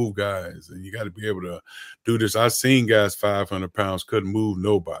to move guys, and you got to be able to do this. I've seen guys 500 pounds couldn't move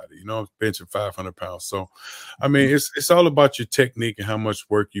nobody, benching 500 pounds. So, I mean, it's all about your technique and how much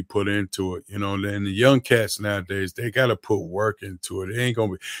work you put into it, and the young cats nowadays, they got to put work into it. It ain't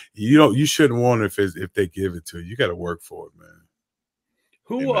going to be, you shouldn't want it if they give it to you. You got to work for it, man.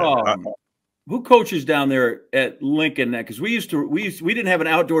 Who coaches down there at Lincoln? Because we didn't have an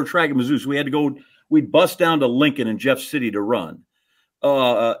outdoor track in Mizzou, so we had to go. We'd bust down to Lincoln and Jeff City to run.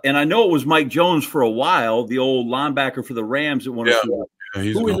 And I know it was Mike Jones for a while, the old linebacker for the Rams at one of the.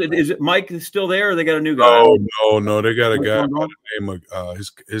 Who is it? Is it Mike still there, or they got a new guy? No. They got a guy by the name of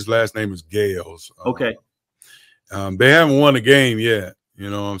his last name is Gales. Okay. They haven't won a game yet. You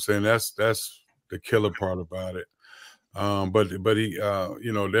know what I'm saying? That's the killer part about it. But he,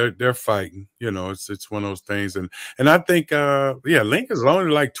 they're fighting. It's one of those things, and I think, Lincoln's only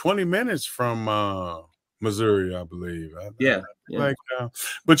like 20 minutes from Missouri, I believe.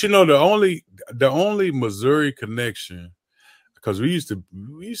 But the only Missouri connection, because we used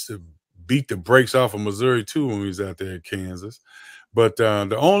to beat the brakes off of Missouri too when we was out there in Kansas, but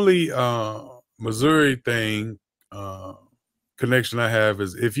the only Missouri thing connection I have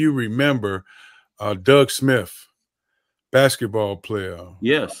is, if you remember, Doug Smith. Basketball player.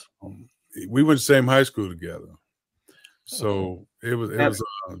 Yes. We went to the same high school together. So that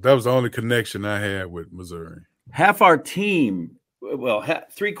was the only connection I had with Missouri. Half our team,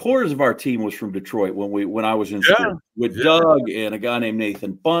 three-quarters of our team was from Detroit when I was in school with Doug and a guy named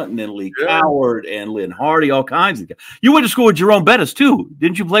Nathan Bunton and Lee Coward and Lynn Hardy, all kinds of guys. You went to school with Jerome Bettis too.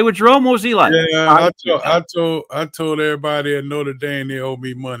 Didn't you play with Jerome? What was he like? Yeah, I told everybody at Notre Dame they owe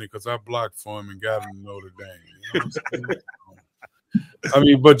me money because I blocked for him and got him to Notre Dame. You know what I'm saying? I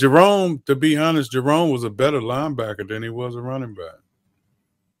mean, but Jerome, to be honest, Jerome was a better linebacker than he was a running back.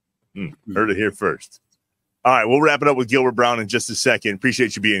 Heard it here first. All right, we'll wrap it up with Gilbert Brown in just a second.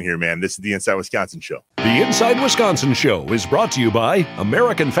 Appreciate you being here, man. This is the Inside Wisconsin Show. The Inside Wisconsin Show is brought to you by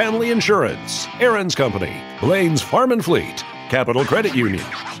American Family Insurance, Aaron's Company, Blaine's Farm and Fleet, Capital Credit Union,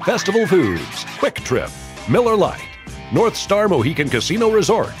 Festival Foods, Quick Trip, Miller Lite, North Star Mohican Casino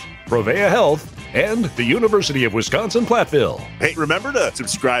Resort, Provea Health, and the University of Wisconsin-Platteville. Hey, remember to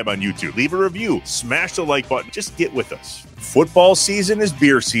subscribe on YouTube. Leave a review. Smash the like button. Just get with us. Football season is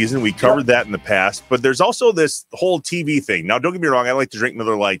beer season. We covered that in the past. But there's also this whole TV thing. Now, don't get me wrong. I like to drink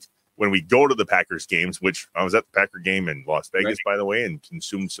Miller Lite when we go to the Packers games, which I was at the Packer game in Las Vegas, by the way, and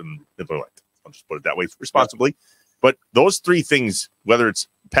consumed some Miller Lite. I'll just put it that way responsibly. But those three things, whether it's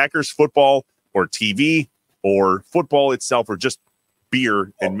Packers football or TV or football itself or just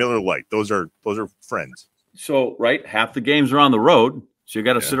beer and Miller Lite, those are friends. So, half the games are on the road, so you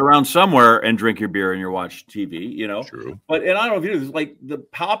got to sit around somewhere and drink your beer and you watch TV, True. But and I don't know if you know, like the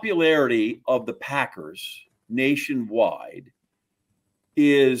popularity of the Packers nationwide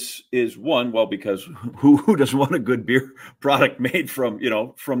is one, well, because who doesn't want a good beer product made from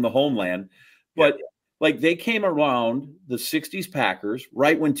the homeland, but like they came around the 60s Packers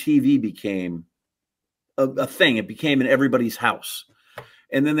right when TV became a thing. It became in everybody's house.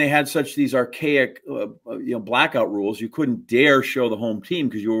 And then they had these archaic, blackout rules. You couldn't dare show the home team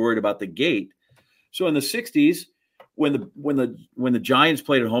because you were worried about the gate. So in the 60s, when the Giants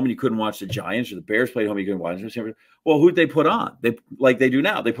played at home and you couldn't watch the Giants, or the Bears played at home and you couldn't watch them, well, who'd they put on? They do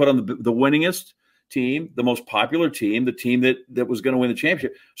now. They put on the winningest team, the most popular team, the team that was going to win the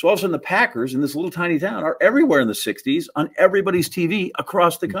championship. So all of a sudden the Packers in this little tiny town are everywhere in the 60s on everybody's TV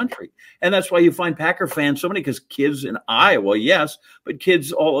across the country. And that's why you find Packer fans so many, because kids in Iowa, yes, but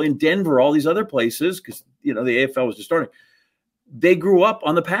kids all in Denver, all these other places, because, the AFL was just starting. They grew up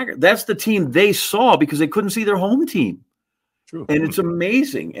on the Packers. That's the team they saw because they couldn't see their home team. True. And it's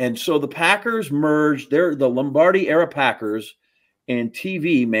amazing. And so the Packers merged. They're the Lombardi era Packers and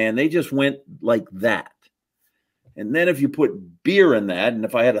TV, man, they just went like that. And then if you put beer in that, and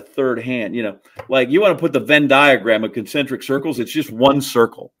if I had a third hand, like you want to put the Venn diagram of concentric circles, it's just one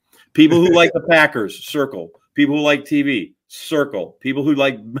circle. People who like the Packers, circle. People who like TV, circle. People who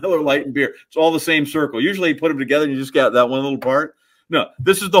like Miller Lite and beer, it's all the same circle. Usually you put them together and you just got that one little part. No,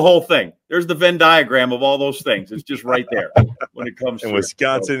 this is the whole thing. There's the Venn diagram of all those things. It's just right there when it comes to and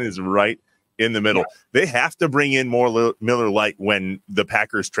Wisconsin is right in the middle. They have to bring in more Miller Lite when the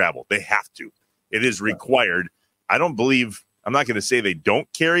Packers travel. They have to. It is required. I'm not going to say they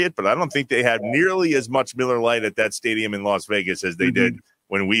don't carry it, but I don't think they had nearly as much Miller Lite at that stadium in Las Vegas as they did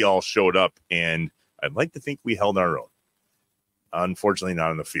when we all showed up. And I'd like to think we held our own. Unfortunately,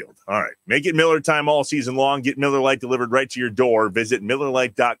 not on the field. All right. Make it Miller time all season long. Get Miller Lite delivered right to your door. Visit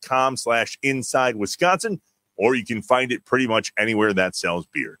MillerLite.com/inside Wisconsin, or you can find it pretty much anywhere that sells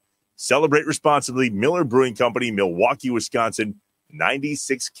beer. Celebrate responsibly. Miller Brewing Company, Milwaukee, Wisconsin.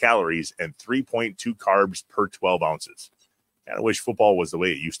 96 calories and 3.2 carbs per 12 ounces. Kind of wish football was the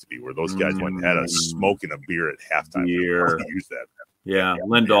way it used to be, where those guys went and had a smoke and a beer at halftime. Use that. Yeah,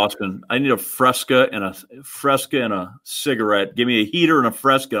 Len Dawson. I need a Fresca and a cigarette. Give me a heater and a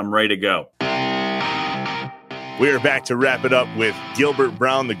Fresca. I'm ready to go. We are back to wrap it up with Gilbert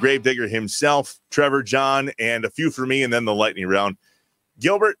Brown, the Gravedigger himself, Trevor, John, and a few for me, and then the lightning round.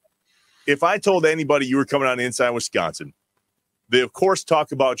 Gilbert, if I told anybody you were coming on Inside Wisconsin, they, of course,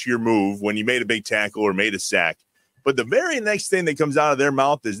 talk about your move when you made a big tackle or made a sack. But the very next thing that comes out of their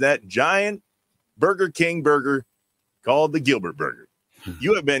mouth is that giant Burger King burger called the Gilbert Burger.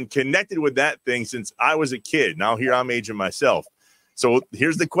 You have been connected with that thing since I was a kid. Now here I'm aging myself. So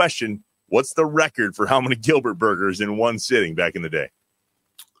here's the question. What's the record for how many Gilbert burgers in one sitting back in the day?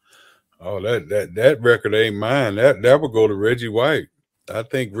 Oh, that record ain't mine. That would go to Reggie White. I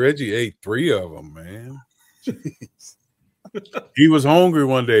think Reggie ate 3 of them, man. He was hungry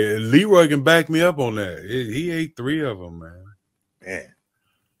one day, and Leroy can back me up on that. He ate 3 of them, man.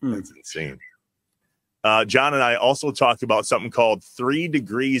 Man, that's insane. John and I also talked about something called 3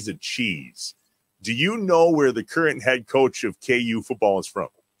 degrees of cheese. Do you know where the current head coach of KU football is from?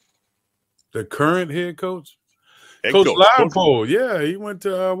 The current head coach? Coach Linepool. Yeah, he went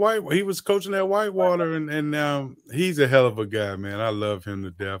to White. He was coaching at Whitewater, and he's a hell of a guy, man. I love him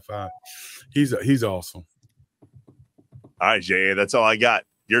to death. He's awesome. All right, Jay, that's all I got.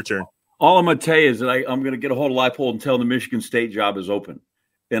 Your turn. All I'm going to tell you is that I'm going to get a hold of Leipold and tell him the Michigan State job is open.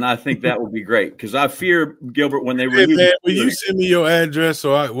 And I think that would be great because I fear, Gilbert, when they release. Hey, man, will you send me your address?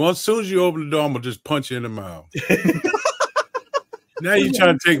 As soon as you open the door, I'm going to just punch you in the mouth. Now you're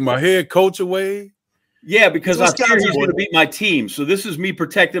trying to take my head coach away? Yeah, because I fear he's going to beat my team. So this is me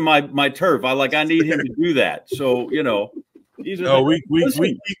protecting my turf. I need him to do that. So,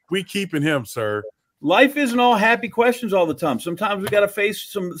 we keeping him, sir. Life isn't all happy questions all the time. Sometimes we got to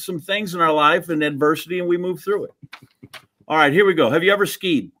face some things in our life and adversity, and we move through it. All right, here we go. Have you ever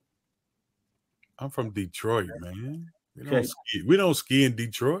skied? I'm from Detroit, man. We don't ski in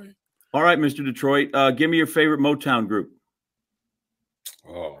Detroit. All right, Mr. Detroit. Give me your favorite Motown group.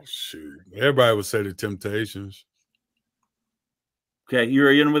 Oh, shoot. Everybody would say the Temptations. Okay,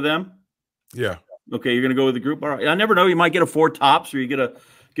 you're in with them? Yeah. Okay, you're going to go with the group? All right. I never know. You might get a 4 Tops or you get a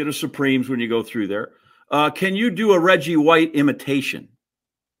Supremes when you go through there. Can you do a Reggie White imitation?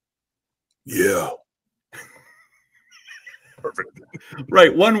 Yeah. Perfect.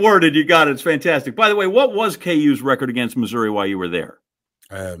 Right. One word and you got it. It's fantastic. By the way, what was KU's record against Missouri while you were there?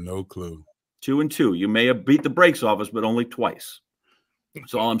 I have no clue. 2-2. You may have beat the brakes off us, but only twice.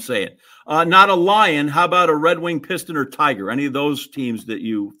 That's all I'm saying. Not a Lion. How about a Red Wing, Piston, or Tiger? Any of those teams that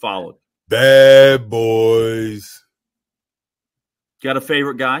you followed? Bad boys. Got a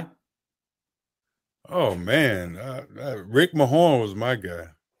favorite guy? Oh, man. Rick Mahorn was my guy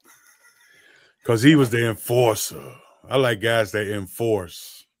because he was the enforcer. I like guys that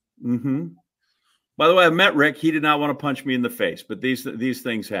enforce. Mm-hmm. By the way, I met Rick. He did not want to punch me in the face, but these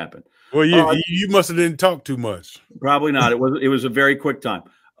things happen. Well, you must have didn't talk too much. Probably not. It was a very quick time.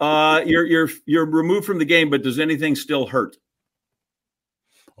 You're removed from the game, but does anything still hurt?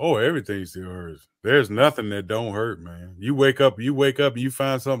 Oh, everything still hurts. There's nothing that don't hurt, man. You wake up, you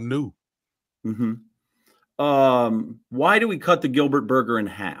find something new. Mm-hmm. Why do we cut the Gilbert burger in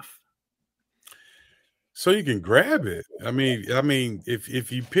half? So you can grab it. I mean,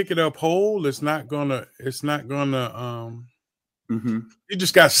 if you pick it up whole, it's not gonna. Mm-hmm. You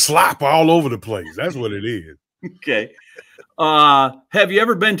just got slop all over the place. That's what it is. Okay. Have you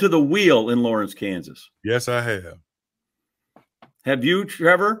ever been to the Wheel in Lawrence, Kansas? Yes, I have. Have you,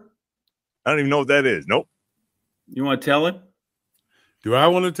 Trevor? I don't even know what that is. Nope. You want to tell him? Do I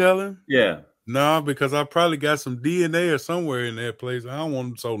want to tell him? Yeah. No, because I probably got some DNA or somewhere in that place. I don't want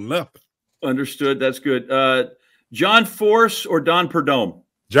them sold nothing. Understood. That's good. John Force or Don Perdome?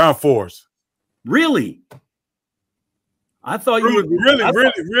 John Force. Really? I thought you would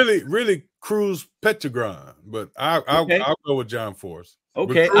be, really Cruz Petrogran, but I'll go with John Force.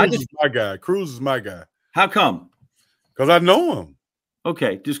 Okay, Cruz is my guy. Cruz is my guy. How come? Because I know him.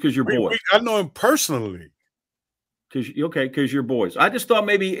 Okay, just because you're boys. I know him personally. Because you're boys. I just thought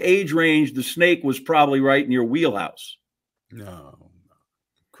maybe age range, the snake was probably right in your wheelhouse. No.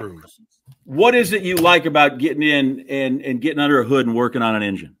 Cruz. What is it you like about getting in and getting under a hood and working on an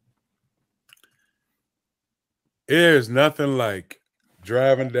engine? There's nothing like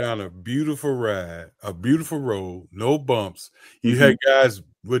driving down a beautiful ride, a beautiful road, no bumps. You had guys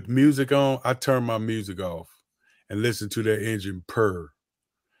with music on. I turn my music off and listen to that engine purr.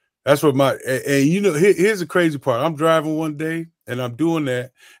 That's what and you know, here's the crazy part. I'm driving one day and I'm doing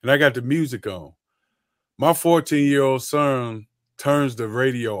that and I got the music on. My 14-year-old son turns the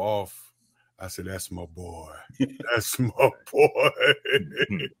radio off. I said, that's my boy. That's my boy.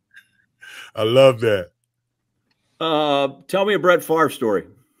 I love that. Tell me a Brett Favre story.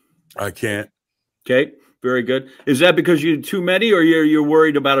 I can't. Okay, very good. Is that because you too many, or you're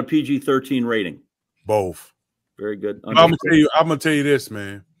worried about a PG-13 rating? Both. Very good. I'm gonna tell you this,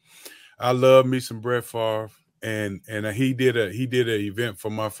 man. I love me some Brett Favre, and he did an event for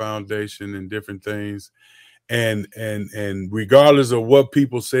my foundation and different things, and regardless of what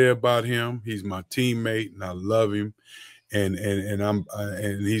people say about him, he's my teammate, and I love him, and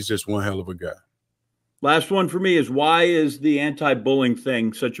he's just one hell of a guy. Last one for me is, why is the anti-bullying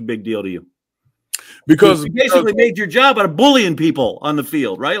thing such a big deal to you? Because you basically made your job out of bullying people on the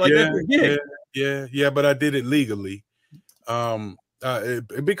field, right? Like that's your gig. Yeah, but I did it legally.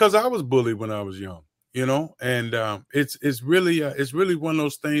 Because I was bullied when I was young, you know, and it's really one of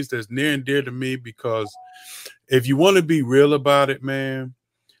those things that's near and dear to me, because if you want to be real about it, man,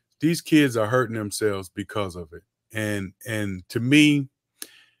 these kids are hurting themselves because of it. And to me,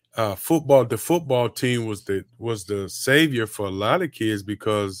 the football team was the savior for a lot of kids,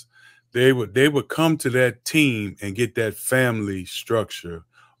 because they would come to that team and get that family structure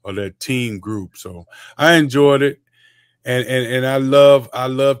or that team group. So I enjoyed it. And I love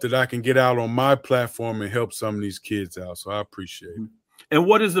that I can get out on my platform and help some of these kids out. So I appreciate it. And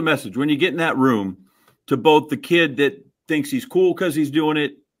what is the message when you get in that room to both the kid that thinks he's cool because he's doing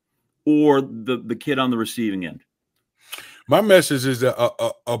it, or the kid on the receiving end? My message is that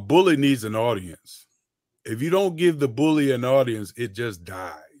a bully needs an audience. If you don't give the bully an audience, it just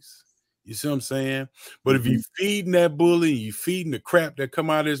dies. You see what I'm saying? But if you feeding that bully, you feeding the crap that come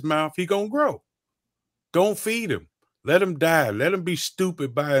out of his mouth, he gonna grow. Don't feed him. Let him die. Let him be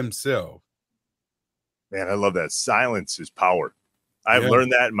stupid by himself. Man, I love that. Silence is power. I've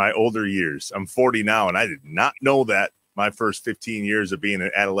learned that in my older years. I'm 40 now, and I did not know that my first 15 years of being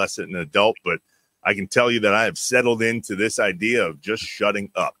an adolescent and adult, but I can tell you that I have settled into this idea of just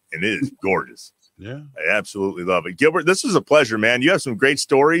shutting up, and it is gorgeous. Yeah. I absolutely love it. Gilbert, this was a pleasure, man. You have some great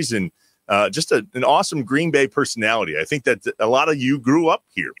stories and just an awesome Green Bay personality. I think that a lot of you grew up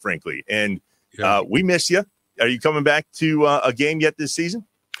here, frankly, and we miss you. Are you coming back to a game yet this season?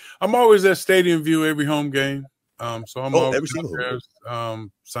 I'm always at Stadium View every home game. So I'm always every single there,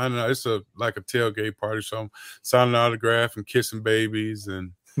 signing out. It's like a tailgate party, so I'm signing autograph and kissing babies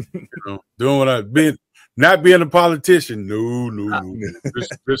and doing what I've been. Not being a politician. No.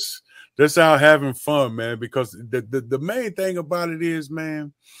 Just out having fun, man. Because the main thing about it is,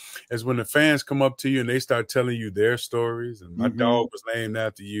 man, is when the fans come up to you and they start telling you their stories. And my dog was named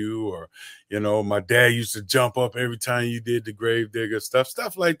after you, or my dad used to jump up every time you did the Gravedigger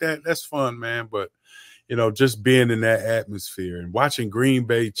stuff like that. That's fun, man. But just being in that atmosphere and watching Green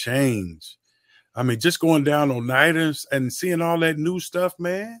Bay change. I mean, just going down on night and seeing all that new stuff,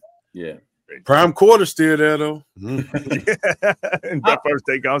 man. Yeah. Prime quarter still there, though. And that first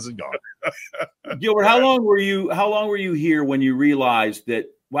takeout is gone. Gilbert, how long were you here when you realized that,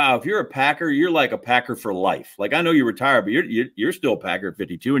 wow, if you're a Packer, you're like a Packer for life? Like, I know you retired, but you're still a Packer at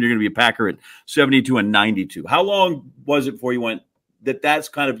 52, and you're going to be a Packer at 72 and 92. How long was it before you went that's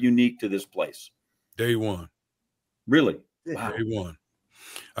kind of unique to this place? Day one. Really? Wow. Day one.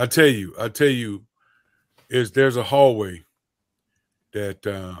 I tell you, there's a hallway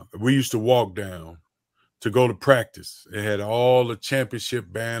that we used to walk down to go to practice. It had all the championship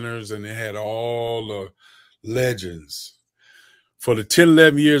banners and it had all the legends. For the 10,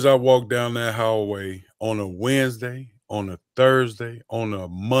 11 years I walked down that hallway on a Wednesday, on a Thursday, on a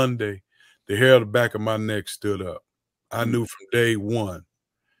Monday, the hair on the back of my neck stood up. I knew from day one,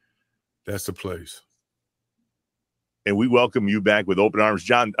 that's the place. and we welcome you back with open arms.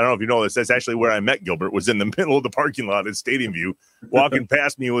 John, I don't know if you know this. That's actually where I met Gilbert, was in the middle of the parking lot at Stadium View, walking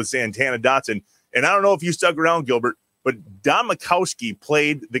past me with Santana Dotson. And I don't know if you stuck around, Gilbert, but Don Mikowski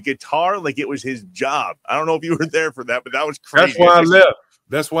played the guitar like it was his job. I don't know if you were there for that, but that was crazy. That's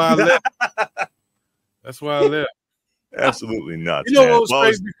why I left. That's why I left. Absolutely nuts. You know what was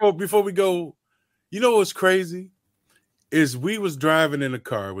crazy before we go? You know what's crazy? Is we was driving in a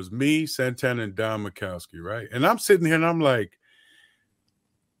car. It was me, Santana, and Don Mikowski, right? And I'm sitting here and I'm like,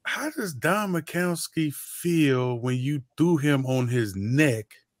 how does Don Mikowski feel when you threw him on his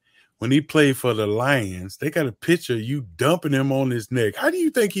neck when he played for the Lions? They got a picture of you dumping him on his neck. How do you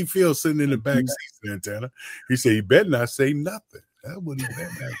think he feels sitting in the back seat, Santana? He said, he better not say nothing. That's what he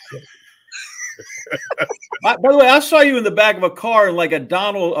better not say. By the way, I saw you in the back of a car in like a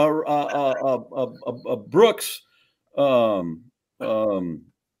Donald Brooks. I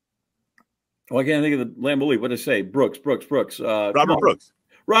can't think of the Lamborghini. What did I say? Brooks.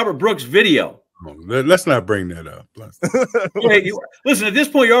 Robert Brooks video. Let's not bring that up. Hey, listen, at this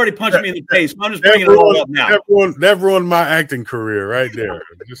point, you already punched me in the face. I'm just bringing it all up now. That ruined my acting career right there.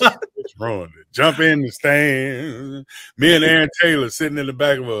 Just ruined it. Jump in the stand. Me and Aaron Taylor sitting in the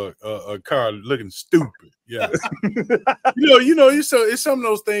back of a car looking stupid. Yeah. It's some of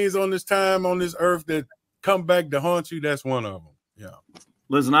those things on this time, on this earth that come back to haunt you. That's one of them. Yeah.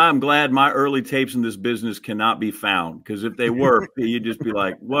 Listen, I'm glad my early tapes in this business cannot be found, because if they were, you'd just be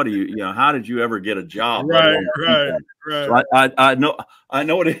like, "What are you? How did you ever get a job?" Right. So I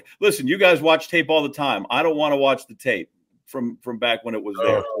know what it. Listen, you guys watch tape all the time. I don't want to watch the tape from back when it was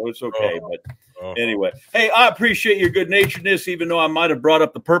there, so it's okay. But anyway, hey, I appreciate your good naturedness, even though I might have brought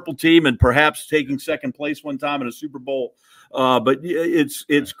up the purple team and perhaps taking second place one time in a Super Bowl. But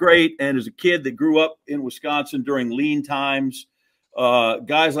it's great. And as a kid that grew up in Wisconsin during lean times.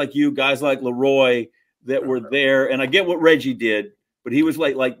 Guys like you, guys like Leroy that were there, and I get what Reggie did, but he was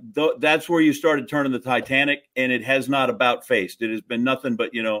that's where you started turning the Titanic, and it has not about faced. It has been nothing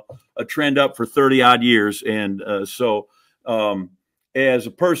but a trend up for 30 odd years, and so as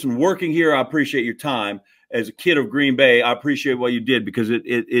a person working here, I appreciate your time. As a kid of Green Bay, I appreciate what you did, because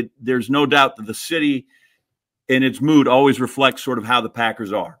it there's no doubt that the city and its mood always reflects sort of how the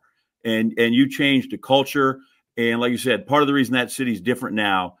Packers are, and you changed the culture. And like you said, part of the reason that city's different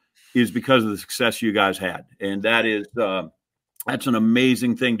now is because of the success you guys had. And that's an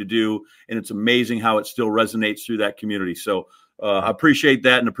amazing thing to do. And it's amazing how it still resonates through that community. So I appreciate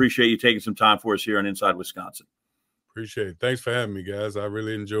that, and appreciate you taking some time for us here on Inside Wisconsin. Appreciate it. Thanks for having me, guys. I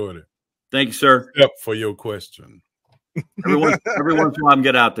really enjoyed it. Thank you, sir. Except for your question. Every once in a while, I can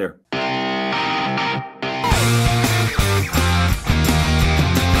get out there.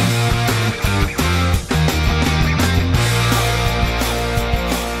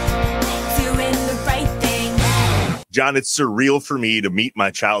 John, it's surreal for me to meet my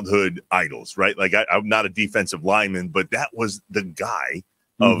childhood idols, right? Like I'm not a defensive lineman, but that was the guy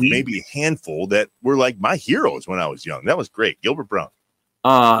of maybe a handful that were like my heroes when I was young. That was great. Gilbert Brown.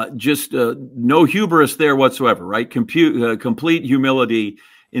 Just no hubris there whatsoever, right? Complete humility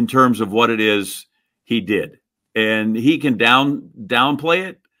in terms of what it is he did. And he can downplay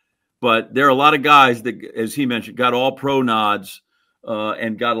it, but there are a lot of guys that, as he mentioned, got all pro nods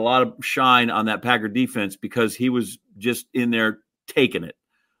and got a lot of shine on that Packer defense because he was just in there taking it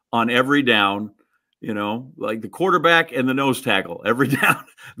on every down, like the quarterback and the nose tackle. Every down,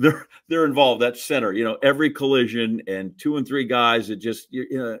 they're involved. That center, every collision, and 2 and 3 guys that just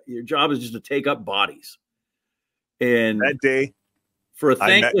your job is just to take up bodies. And that day, for a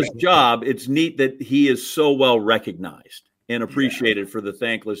thankless job, it's neat that he is so well recognized and appreciated for the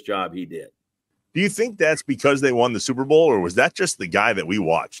thankless job he did. Do you think that's because they won the Super Bowl, or was that just the guy that we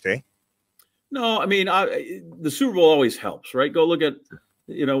watched, eh? No, I mean, the Super Bowl always helps, right? Go look at,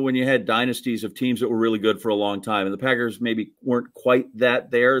 when you had dynasties of teams that were really good for a long time, and the Packers maybe weren't quite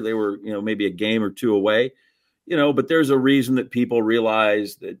that there. They were, maybe a game or 2 away, but there's a reason that people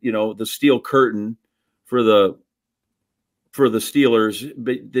realize that, the steel curtain for the Steelers,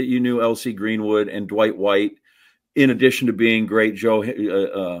 but that you knew L.C. Greenwood and Dwight White, in addition to being great Joe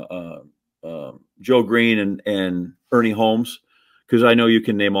Green and Ernie Holmes, because I know you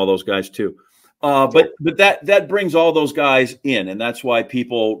can name all those guys too. But that brings all those guys in, and that's why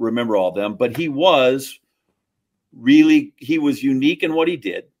people remember all of them. But he was unique in what he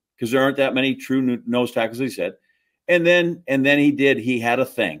did, because there aren't that many true nose tackles, he said. And then he had a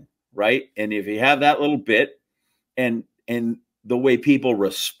thing, right? And if he had that little bit and the way people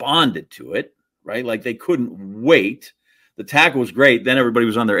responded to it, right? Like they couldn't wait. The tackle was great. Then everybody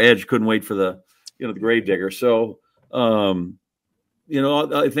was on their edge, couldn't wait for the Gravedigger. So, I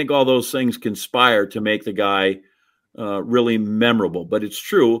think all those things conspire to make the guy really memorable. But it's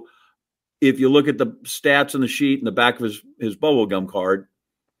true. If you look at the stats on the sheet in the back of his bubblegum card,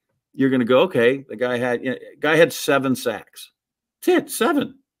 you're going to go, okay, the guy had 7 sacks. That's it,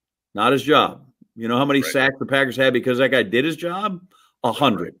 7. Not his job. You know how many sacks the Packers had because that guy did his job?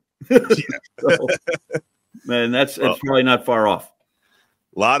 100. So, man, it's probably not far off.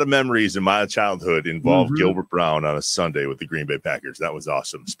 A lot of memories in my childhood involved Gilbert Brown on a Sunday with the Green Bay Packers. That was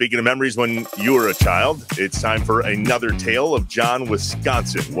awesome. Speaking of memories when you were a child, it's time for another tale of John,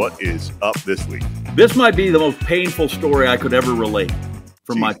 Wisconsin. What is up this week? This might be the most painful story I could ever relate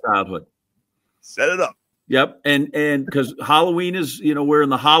from my childhood. Set it up. Yep. And because Halloween is, we're in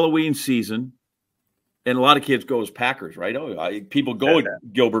the Halloween season. And a lot of kids go as Packers, right? People go with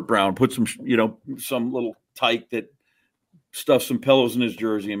Gilbert Brown, put some, some little tyke that stuffs some pillows in his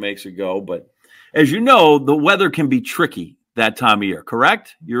jersey and makes it go. But as you know, the weather can be tricky that time of year,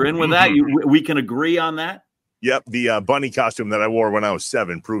 correct? You're in with that? We can agree on that? Yep. The bunny costume that I wore when I was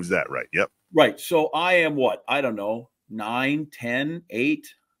 7 proves that, right? Yep. Right. So I am what? I don't know, 9, 10, 8.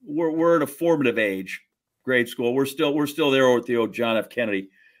 We're at a formative age, grade school. We're still there with the old John F. Kennedy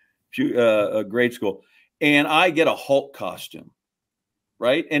grade school. And I get a Hulk costume,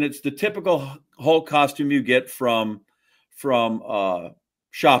 right? And it's the typical Hulk costume you get from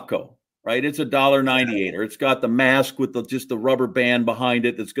Shopko, right? It's $1.98, or it's got the mask with just the rubber band behind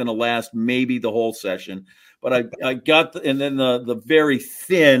it that's going to last maybe the whole session. But I got and then the very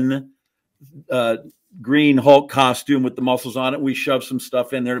thin green Hulk costume with the muscles on it. We shove some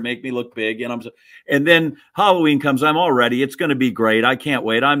stuff in there to make me look big. And then Halloween comes. I'm all ready. It's going to be great. I can't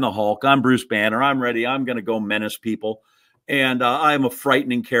wait. I'm the Hulk. I'm Bruce Banner. I'm ready. I'm going to go menace people. And I'm a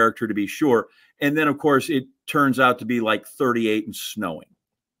frightening character to be sure. And then, of course, it turns out to be like 38 and snowing.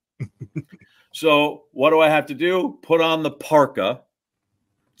 So what do I have to do? Put on the parka,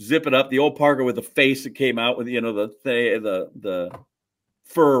 zip it up, the old parka with the face that came out with, the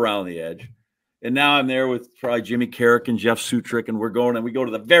fur around the edge. And now I'm there with probably Jimmy Carrick and Jeff Sutrick, and we go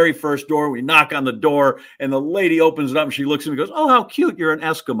to the very first door. We knock on the door, and the lady opens it up, and she looks at me and goes, "Oh, how cute, you're an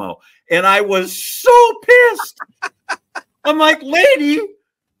Eskimo." And I was so pissed. I'm like, lady,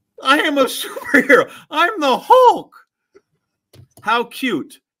 I am a superhero. I'm the Hulk. How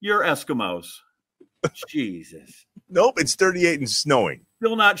cute, you're Eskimos. Jesus. Nope, it's 38 and snowing.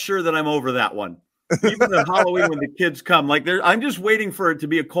 Still not sure that I'm over that one. Even at Halloween when the kids come, I'm just waiting for it to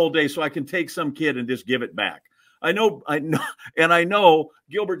be a cold day so I can take some kid and just give it back. I know, and I know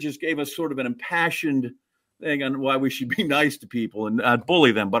Gilbert just gave us sort of an impassioned thing on why we should be nice to people and not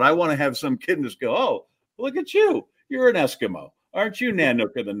bully them. But I want to have some kid just go, "Oh, look at you. You're an Eskimo. Aren't you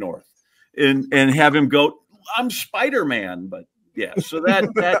Nanook of the North?" And have him go, "I'm Spider-Man." But yeah, so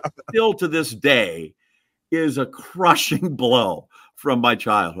that still to this day is a crushing blow from my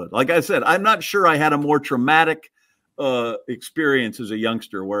childhood. Like I said, I'm not sure I had a more traumatic experience as a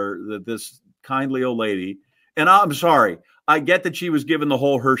youngster where this kindly old lady, and I'm sorry, I get that she was given the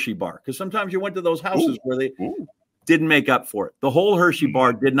whole Hershey bar, because sometimes you went to those houses where they didn't make up for it. The whole Hershey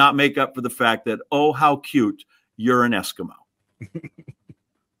bar did not make up for the fact that, oh, how cute, you're an Eskimo.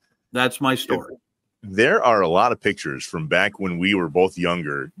 That's my story. There are a lot of pictures from back when we were both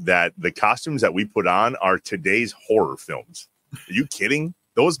younger that the costumes that we put on are today's horror films. Are you kidding?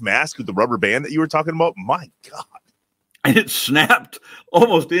 Those masks with the rubber band that you were talking about? My God. And it snapped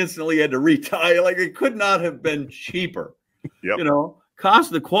almost instantly. You had to retie. Like, it could not have been cheaper. Yep.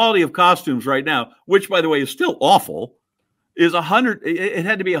 The quality of costumes right now, which, by the way, is still awful, is 100. It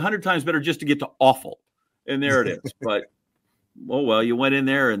had to be 100 times better just to get to awful. And there it is. But, oh, well, you went in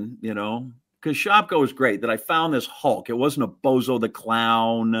there and, because Shopko was great that I found this Hulk. It wasn't a Bozo the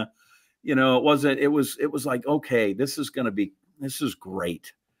Clown. It wasn't. It was like, okay, this is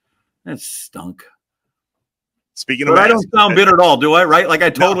great. That stunk. Speaking of, I don't sound bitter at all, do I? Right? Like I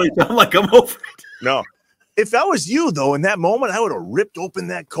totally sound like I'm over it. No. If that was you, though, in that moment, I would have ripped open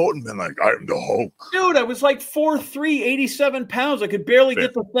that coat and been like, "I'm the Hulk." Dude, I was like 4'3", 87 pounds. I could barely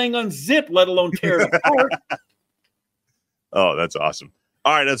get the thing unzipped, let alone tear it apart. Oh, that's awesome.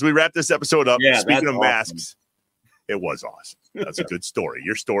 All right, as we wrap this episode up, speaking of masks, it was awesome. That's a good story.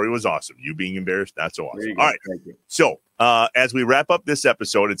 Your story was awesome. You being embarrassed, that's awesome. All right. So as we wrap up this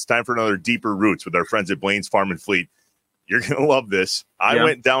episode, it's time for another Deeper Roots with our friends at Blaine's Farm and Fleet. You're going to love this. I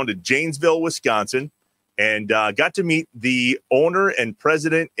went down to Janesville, Wisconsin, and got to meet the owner and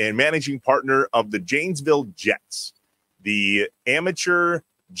president and managing partner of the Janesville Jets, the amateur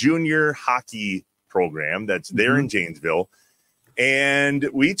junior hockey program that's there in Janesville. And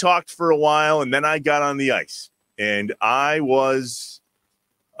we talked for a while, and then I got on the ice. And I was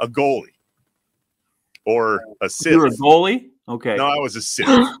a goalie or a sieve. You were a goalie? Okay. No, I was a sieve.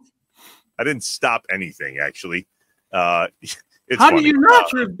 I didn't stop anything, actually. How do you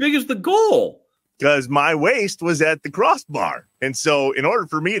not? You're as big as the goal. Because my waist was at the crossbar. And so in order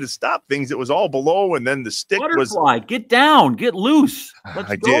for me to stop things, it was all below, and then the stick Butterfly, get down, get loose. Let's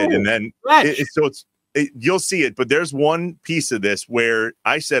go. Did. And then you'll see it. But there's one piece of this where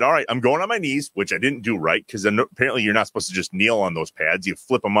I said, all right, I'm going on my knees, which I didn't do right, because apparently you're not supposed to just kneel on those pads. You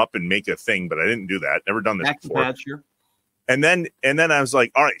flip them up and make a thing, but I didn't do that. Never done this before. Pads, sure. And then I was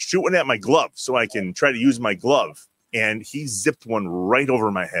like, all right, shoot one at my glove so I can try to use my glove. And he zipped one right over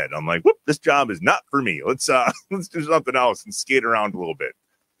my head. I'm like, whoop, this job is not for me. Let's do something else and skate around a little bit.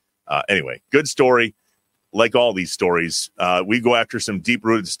 Anyway, good story. Like all these stories, we go after some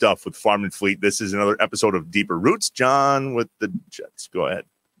deep-rooted stuff with Farm and Fleet. This is another episode of Deeper Roots. John with the Jets. Go ahead.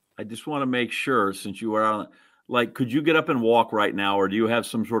 I just want to make sure, since you are on, like, could you get up and walk right now, or do you have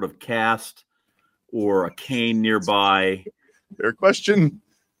some sort of cast or a cane nearby? Fair question.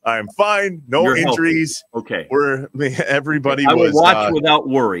 I'm fine. No You're injuries. Healthy. Okay. Everybody I will was watch without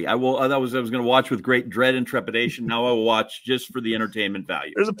worry. I was going to watch with great dread and trepidation. Now I will watch just for the entertainment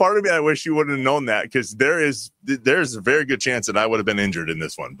value. There's a part of me I wish you wouldn't have known that, because there's a very good chance that I would have been injured in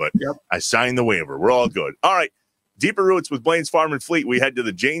this one, but yep. I signed the waiver. We're all good. All right. Deeper Roots with Blaine's Farm and Fleet. We head to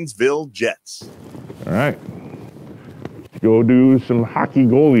the Janesville Jets. All right. Let's go do some hockey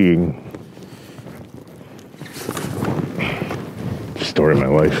goalieing. Story of my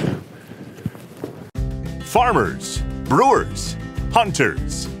life. Farmers, brewers,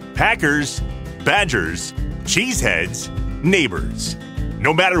 hunters, packers, badgers, cheeseheads, neighbors.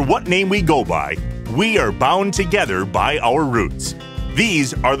 No matter what name we go by, we are bound together by our roots.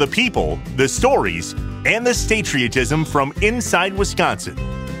 These are the people, the stories, and the patriotism from inside Wisconsin.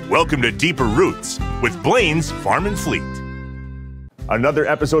 Welcome to Deeper Roots with Blaine's Farm and Fleet. Another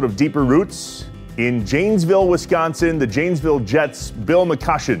episode of Deeper Roots. In Janesville, Wisconsin, the Janesville Jets, Bill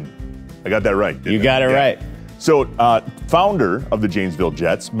McCushion. I got that right. You got it right. So, founder of the Janesville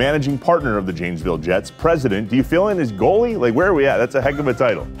Jets, managing partner of the Janesville Jets, president. Do you fill in as goalie? Like, where are we at? That's a heck of a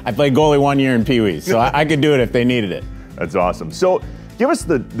title. I played goalie 1 year in Pee Wee's, so I could do it if they needed it. That's awesome. So, give us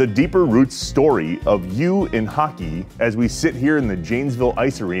the Deeper Roots story of you in hockey as we sit here in the Janesville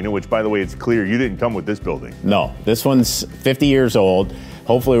Ice Arena, which, by the way, it's clear you didn't come with this building. No, this one's 50 years old.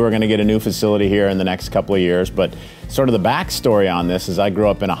 Hopefully we're going to get a new facility here in the next couple of years. But sort of the backstory on this is I grew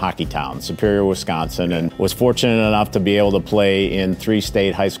up in a hockey town, Superior, Wisconsin, and was fortunate enough to be able to play in 3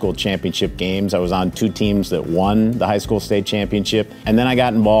 state high school championship games. I was on 2 teams that won the high school state championship. And then I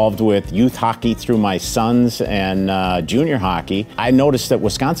got involved with youth hockey through my sons and junior hockey. I noticed that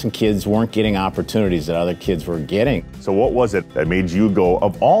Wisconsin kids weren't getting opportunities that other kids were getting. So what was it that made you go,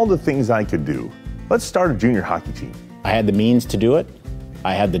 of all the things I could do, let's start a junior hockey team? I had the means to do it.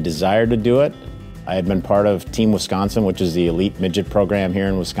 I had the desire to do it. I had been part of Team Wisconsin, which is the elite midget program here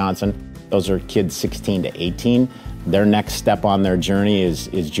in Wisconsin. Those are kids 16 to 18. Their next step on their journey is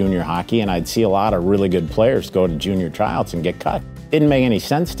junior hockey, and I'd see a lot of really good players go to junior tryouts and get cut. Didn't make any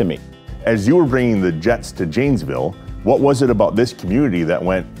sense to me. As you were bringing the Jets to Janesville, what was it about this community that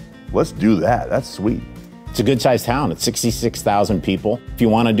went, let's do that? That's sweet. It's a good-sized town. It's 66,000 people. If you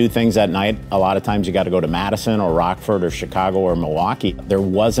want to do things at night, a lot of times you got to go to Madison or Rockford or Chicago or Milwaukee. There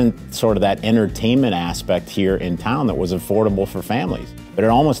wasn't sort of that entertainment aspect here in town that was affordable for families. But it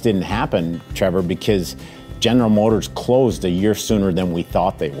almost didn't happen, Trevor, because General Motors closed a year sooner than we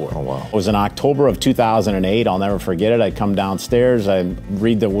thought they would. Oh, wow. It was in October of 2008. I'll never forget it. I come downstairs, I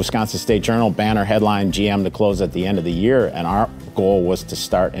read the Wisconsin State Journal, banner headline, GM to close at the end of the year, and our goal was to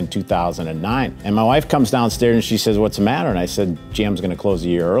start in 2009. And my wife comes downstairs and she says, what's the matter? And I said, GM's going to close a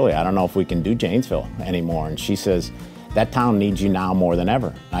year early. I don't know if we can do Janesville anymore. And she says, that town needs you now more than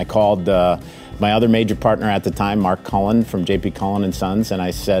ever. I called my other major partner at the time, Mark Cullen from JP Cullen and Sons, and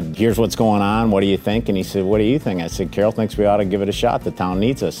I said, here's what's going on, what do you think? And he said, what do you think? I said, Carol thinks we ought to give it a shot. The town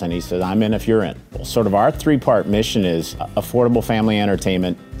needs us. And he said, I'm in if you're in. Well, sort of our 3-part mission is affordable family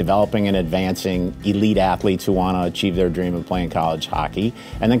entertainment, developing and advancing elite athletes who want to achieve their dream of playing college hockey,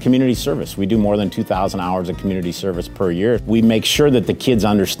 and then community service. We do more than 2,000 hours of community service per year. We make sure that the kids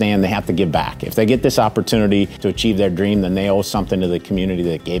understand they have to give back. If they get this opportunity to achieve their dream, then they owe something to the community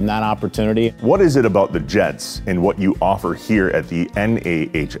that gave them that opportunity. What is it about the Jets and what you offer here at the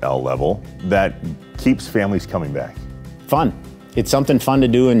NAHL level that keeps families coming back? Fun. It's something fun to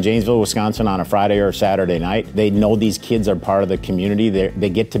do in Janesville, Wisconsin on a Friday or a Saturday night. They know these kids are part of the community. They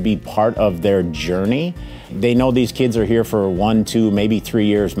get to be part of their journey. They know these kids are here for 1, 2, maybe 3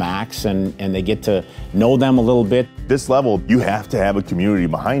 years max, and they get to know them a little bit. This level, you have to have a community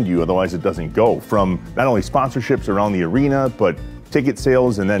behind you, otherwise it doesn't go. From not only sponsorships around the arena, but ticket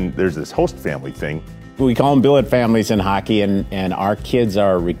sales, and then there's this host family thing. We call them billet families in hockey, and our kids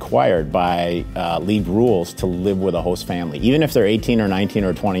are required by league rules to live with a host family, even if they're 18 or 19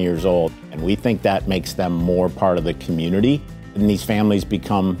 or 20 years old. And we think that makes them more part of the community, and these families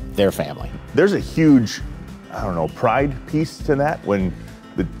become their family. There's a huge, pride piece to that when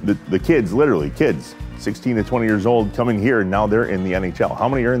the kids, literally kids, 16 to 20 years old, come in here and now they're in the NHL. How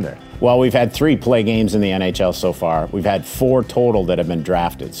many are in there? Well, we've had 3 play games in the NHL so far. We've had 4 total that have been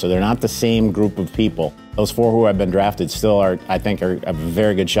drafted. So they're not the same group of people. Those 4 who have been drafted still are a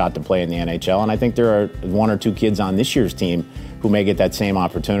very good shot to play in the NHL. And I think there are 1 or 2 kids on this year's team who may get that same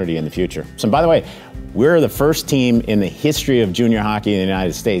opportunity in the future. So, by the way, we're the first team in the history of junior hockey in the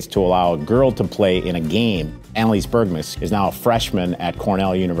United States to allow a girl to play in a game. Annalise Bergmas is now a freshman at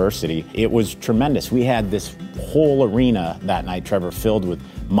Cornell University. It was tremendous. We had this whole arena that night, Trevor, filled with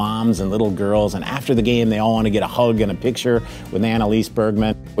moms and little girls, and after the game, they all want to get a hug and a picture with Annalise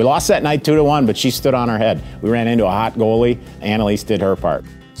Bergman. We lost that night 2-1, but she stood on her head. We ran into a hot goalie. Annalise did her part.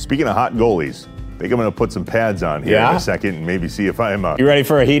 Speaking of hot goalies, I think I'm going to put some pads on here in a second and maybe see if I'm... You ready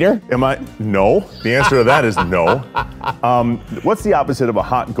for a heater? Am I? No. The answer to that is no. What's the opposite of a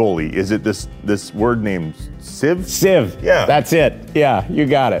hot goalie? Is it this word named sieve? Sieve. Yeah. That's it. Yeah, you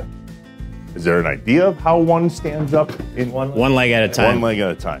got it. Is there an idea of how one stands up in one leg? One leg at a time. One leg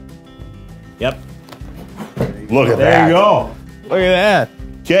at a time. Yep. Look at that. There you go. Look at that.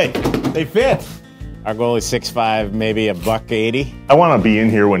 Okay. They fit. Our goalie's 6'5", maybe $180. I want to be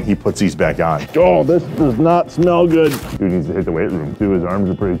in here when he puts these back on. Oh, this does not smell good. Dude needs to hit the weight room, too. His arms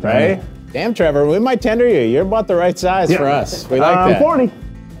are pretty tiny. Right? Damn, Trevor, we might tender you. You're about the right size for us. We like that. I'm 40.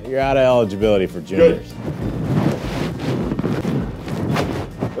 You're out of eligibility for juniors.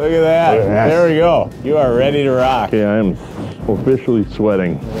 Look at that. There we go. You are ready to rock. Okay, I am officially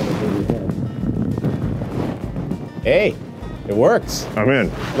sweating. Hey, it works. I'm in.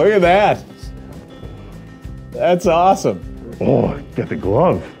 Look at that. That's awesome. Oh, got the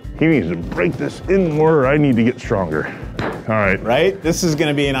glove. He needs to break this in more. I need to get stronger. All right. Right? This is going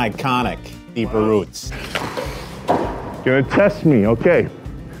to be an iconic Deeper Roots. Gonna test me, okay.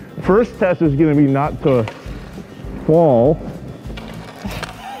 First test is gonna be not to fall.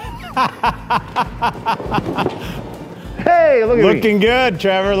 Hey, look at me. Looking good,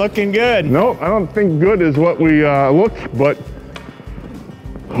 Trevor, looking good. No, I don't think good is what we look, but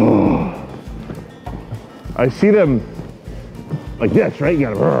I see them like this, right?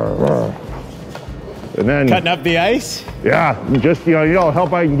 You gotta, and then cutting up the ice? Yeah, just, all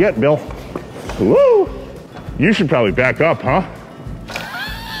help I can get, Bill. Woo! You should probably back up, huh?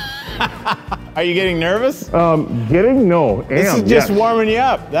 Are you getting nervous? Getting? No. This is just warming you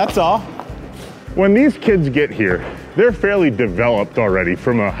up, that's all. When these kids get here, they're fairly developed already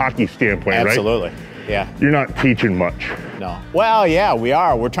from a hockey standpoint, Absolutely. right? Yeah. You're not teaching much. No. Well, yeah, we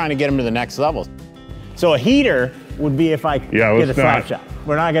are. We're trying to get them to the next level. So a heater would be if I get a slap shot.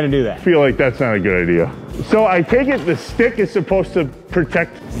 We're not going to do that. I feel like that's not a good idea. So I take it the stick is supposed to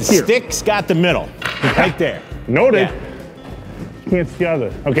protect the stick's got the middle, right there. Noted. Yeah. Can't see out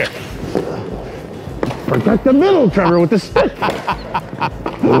of it. Okay. Protect the middle, Trevor, with the stick.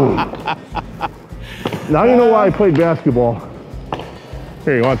 Now you know why I played basketball.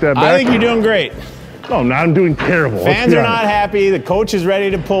 Here, you want that back? I think you're doing great. No, I'm not. I'm doing terrible. Fans are not happy. The coach is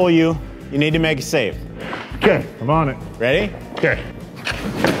ready to pull you. You need to make a save. Okay, I'm on it. Ready? Okay.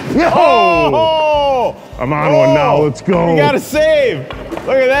 Oh! I'm on one now. Let's go. You got to save.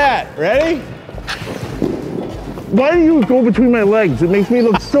 Look at that. Ready? Why do you go between my legs? It makes me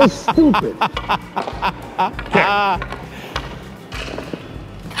look so stupid.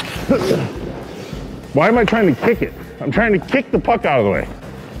 Why am I trying to kick it? I'm trying to kick the puck out of the way.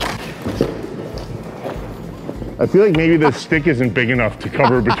 I feel like maybe the stick isn't big enough to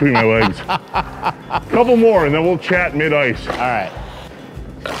cover between my legs. A couple more and then we'll chat mid-ice. All right.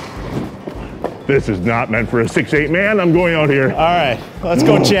 This is not meant for a 6'8" man. I'm going out here. All right, let's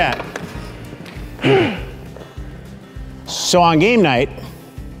go chat. So on game night,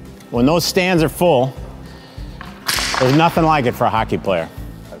 when those stands are full, there's nothing like it for a hockey player.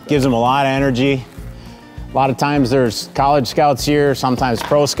 Gives them a lot of energy. A lot of times there's college scouts here, sometimes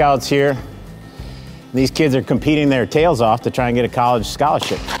pro scouts here. These kids are competing their tails off to try and get a college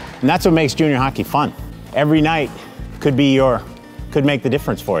scholarship. And that's what makes junior hockey fun. Every night could make the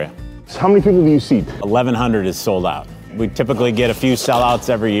difference for you. So how many people do you seat? 1,100 is sold out. We typically get a few sellouts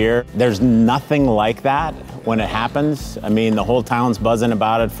every year. There's nothing like that when it happens. I mean, the whole town's buzzing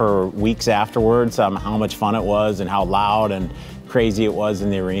about it for weeks afterwards, how much fun it was and how loud and crazy it was in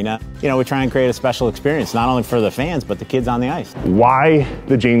the arena. You know, we try and create a special experience, not only for the fans, but the kids on the ice. Why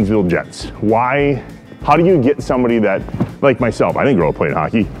the Janesville Jets? How do you get somebody that, like myself, I didn't grow up playing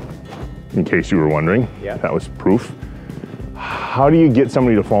hockey. in case you were wondering. Yeah. That was proof. How do you get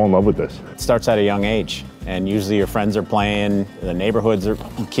somebody to fall in love with this? It starts at a young age, and usually your friends are playing,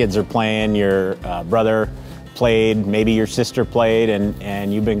 the kids are playing, your brother played, maybe your sister played,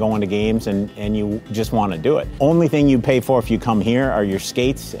 and you've been going to games and you just want to do it. Only thing you pay for if you come here are your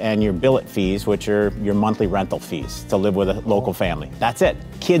skates and your billet fees, which are your monthly rental fees to live with a local family. That's it.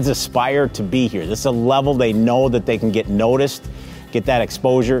 Kids aspire to be here. This is a level they know that they can get noticed, get that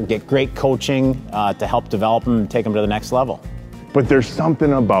exposure, get great coaching to help develop them and take them to the next level. But there's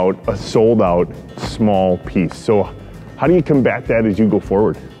something about a sold out small piece. So how do you combat that as you go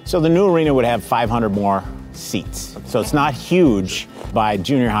forward? So the new arena would have 500 more seats. So it's not huge by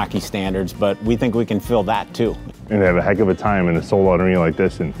junior hockey standards, but we think we can fill that too. And have a heck of a time in a sold out arena like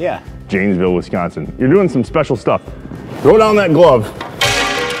this in Janesville, Wisconsin. You're doing some special stuff. Throw down that glove.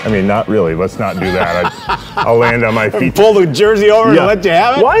 I mean, not really. Let's not do that. I'll land on my feet. Pull the jersey over and let you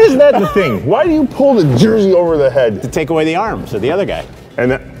have it? Why is that the thing? Why do you pull the jersey over the head? To take away the arms of the other guy. And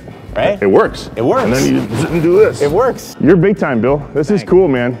that, right? It works. It works. And then you do this. It works. You're big time, Bill. This is cool,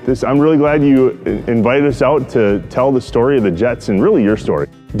 man. I'm really glad you invited us out to tell the story of the Jets and really your story.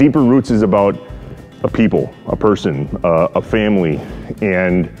 Deeper Roots is about a people, a person, a family,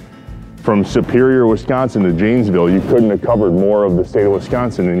 and from Superior, Wisconsin to Janesville, you couldn't have covered more of the state of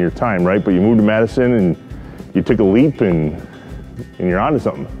Wisconsin in your time, right? But you moved to Madison and you took a leap and you're onto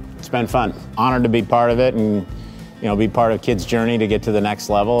something. It's been fun. Honored to be part of it and be part of kids' journey to get to the next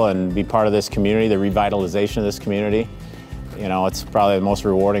level and be part of this community, the revitalization of this community. It's probably the most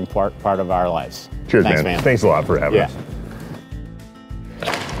rewarding part of our lives. Cheers, man. Thanks a lot for having us.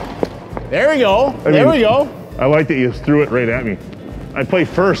 There we go. There we go. I like that you threw it right at me. I play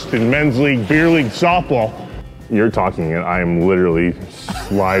first in men's league, beer league softball. You're talking and I'm literally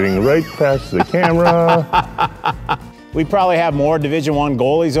sliding right past the camera. We probably have more Division I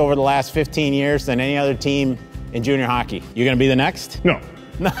goalies over the last 15 years than any other team in junior hockey. You gonna be the next? No.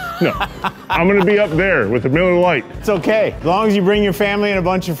 I'm gonna be up there with the Miller Lite. It's okay, as long as you bring your family and a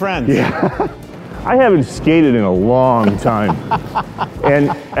bunch of friends. Yeah. I haven't skated in a long time.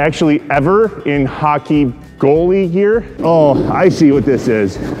 And actually ever in hockey goalie gear. Oh, I see what this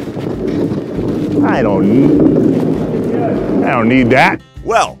is. I don't need that.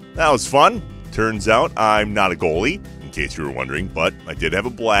 Well, that was fun. Turns out I'm not a goalie, in case you were wondering, but I did have a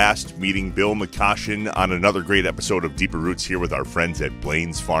blast meeting Bill McCoshen on another great episode of Deeper Roots here with our friends at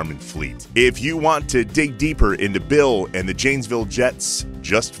Blaine's Farm and Fleet. If you want to dig deeper into Bill and the Janesville Jets,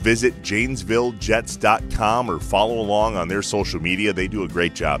 just visit JanesvilleJets.com or follow along on their social media. They do a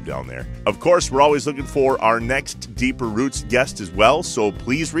great job down there. Of course, we're always looking for our next Deeper Roots guest as well, so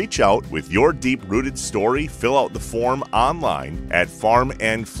please reach out with your deep-rooted story. Fill out the form online at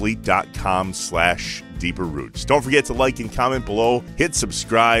farmandfleet.com/Deeper Roots. Don't forget to like and comment below. Hit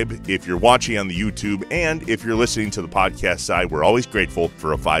subscribe if you're watching on the YouTube, and if you're listening to the podcast side, we're always grateful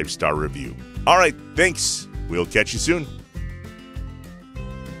for a 5-star review. All right, thanks. We'll catch you soon.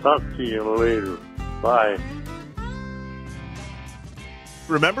 Talk to you later. Bye.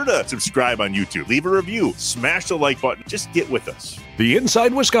 Remember to subscribe on YouTube, leave a review, smash the like button, just get with us. The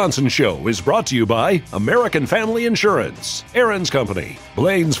Inside Wisconsin Show is brought to you by American Family Insurance, Aaron's Company,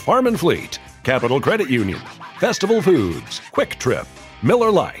 Blaine's Farm and Fleet, Capital Credit Union, Festival Foods, Quick Trip, Miller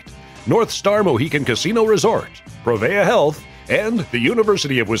Lite, North Star Mohican Casino Resort, Provea Health, and the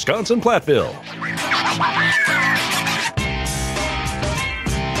University of Wisconsin-Platteville.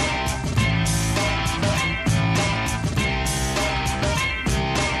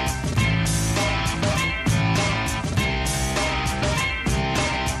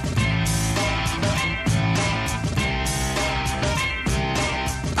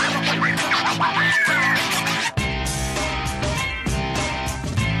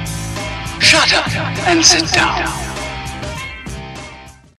 Shut up and sit down.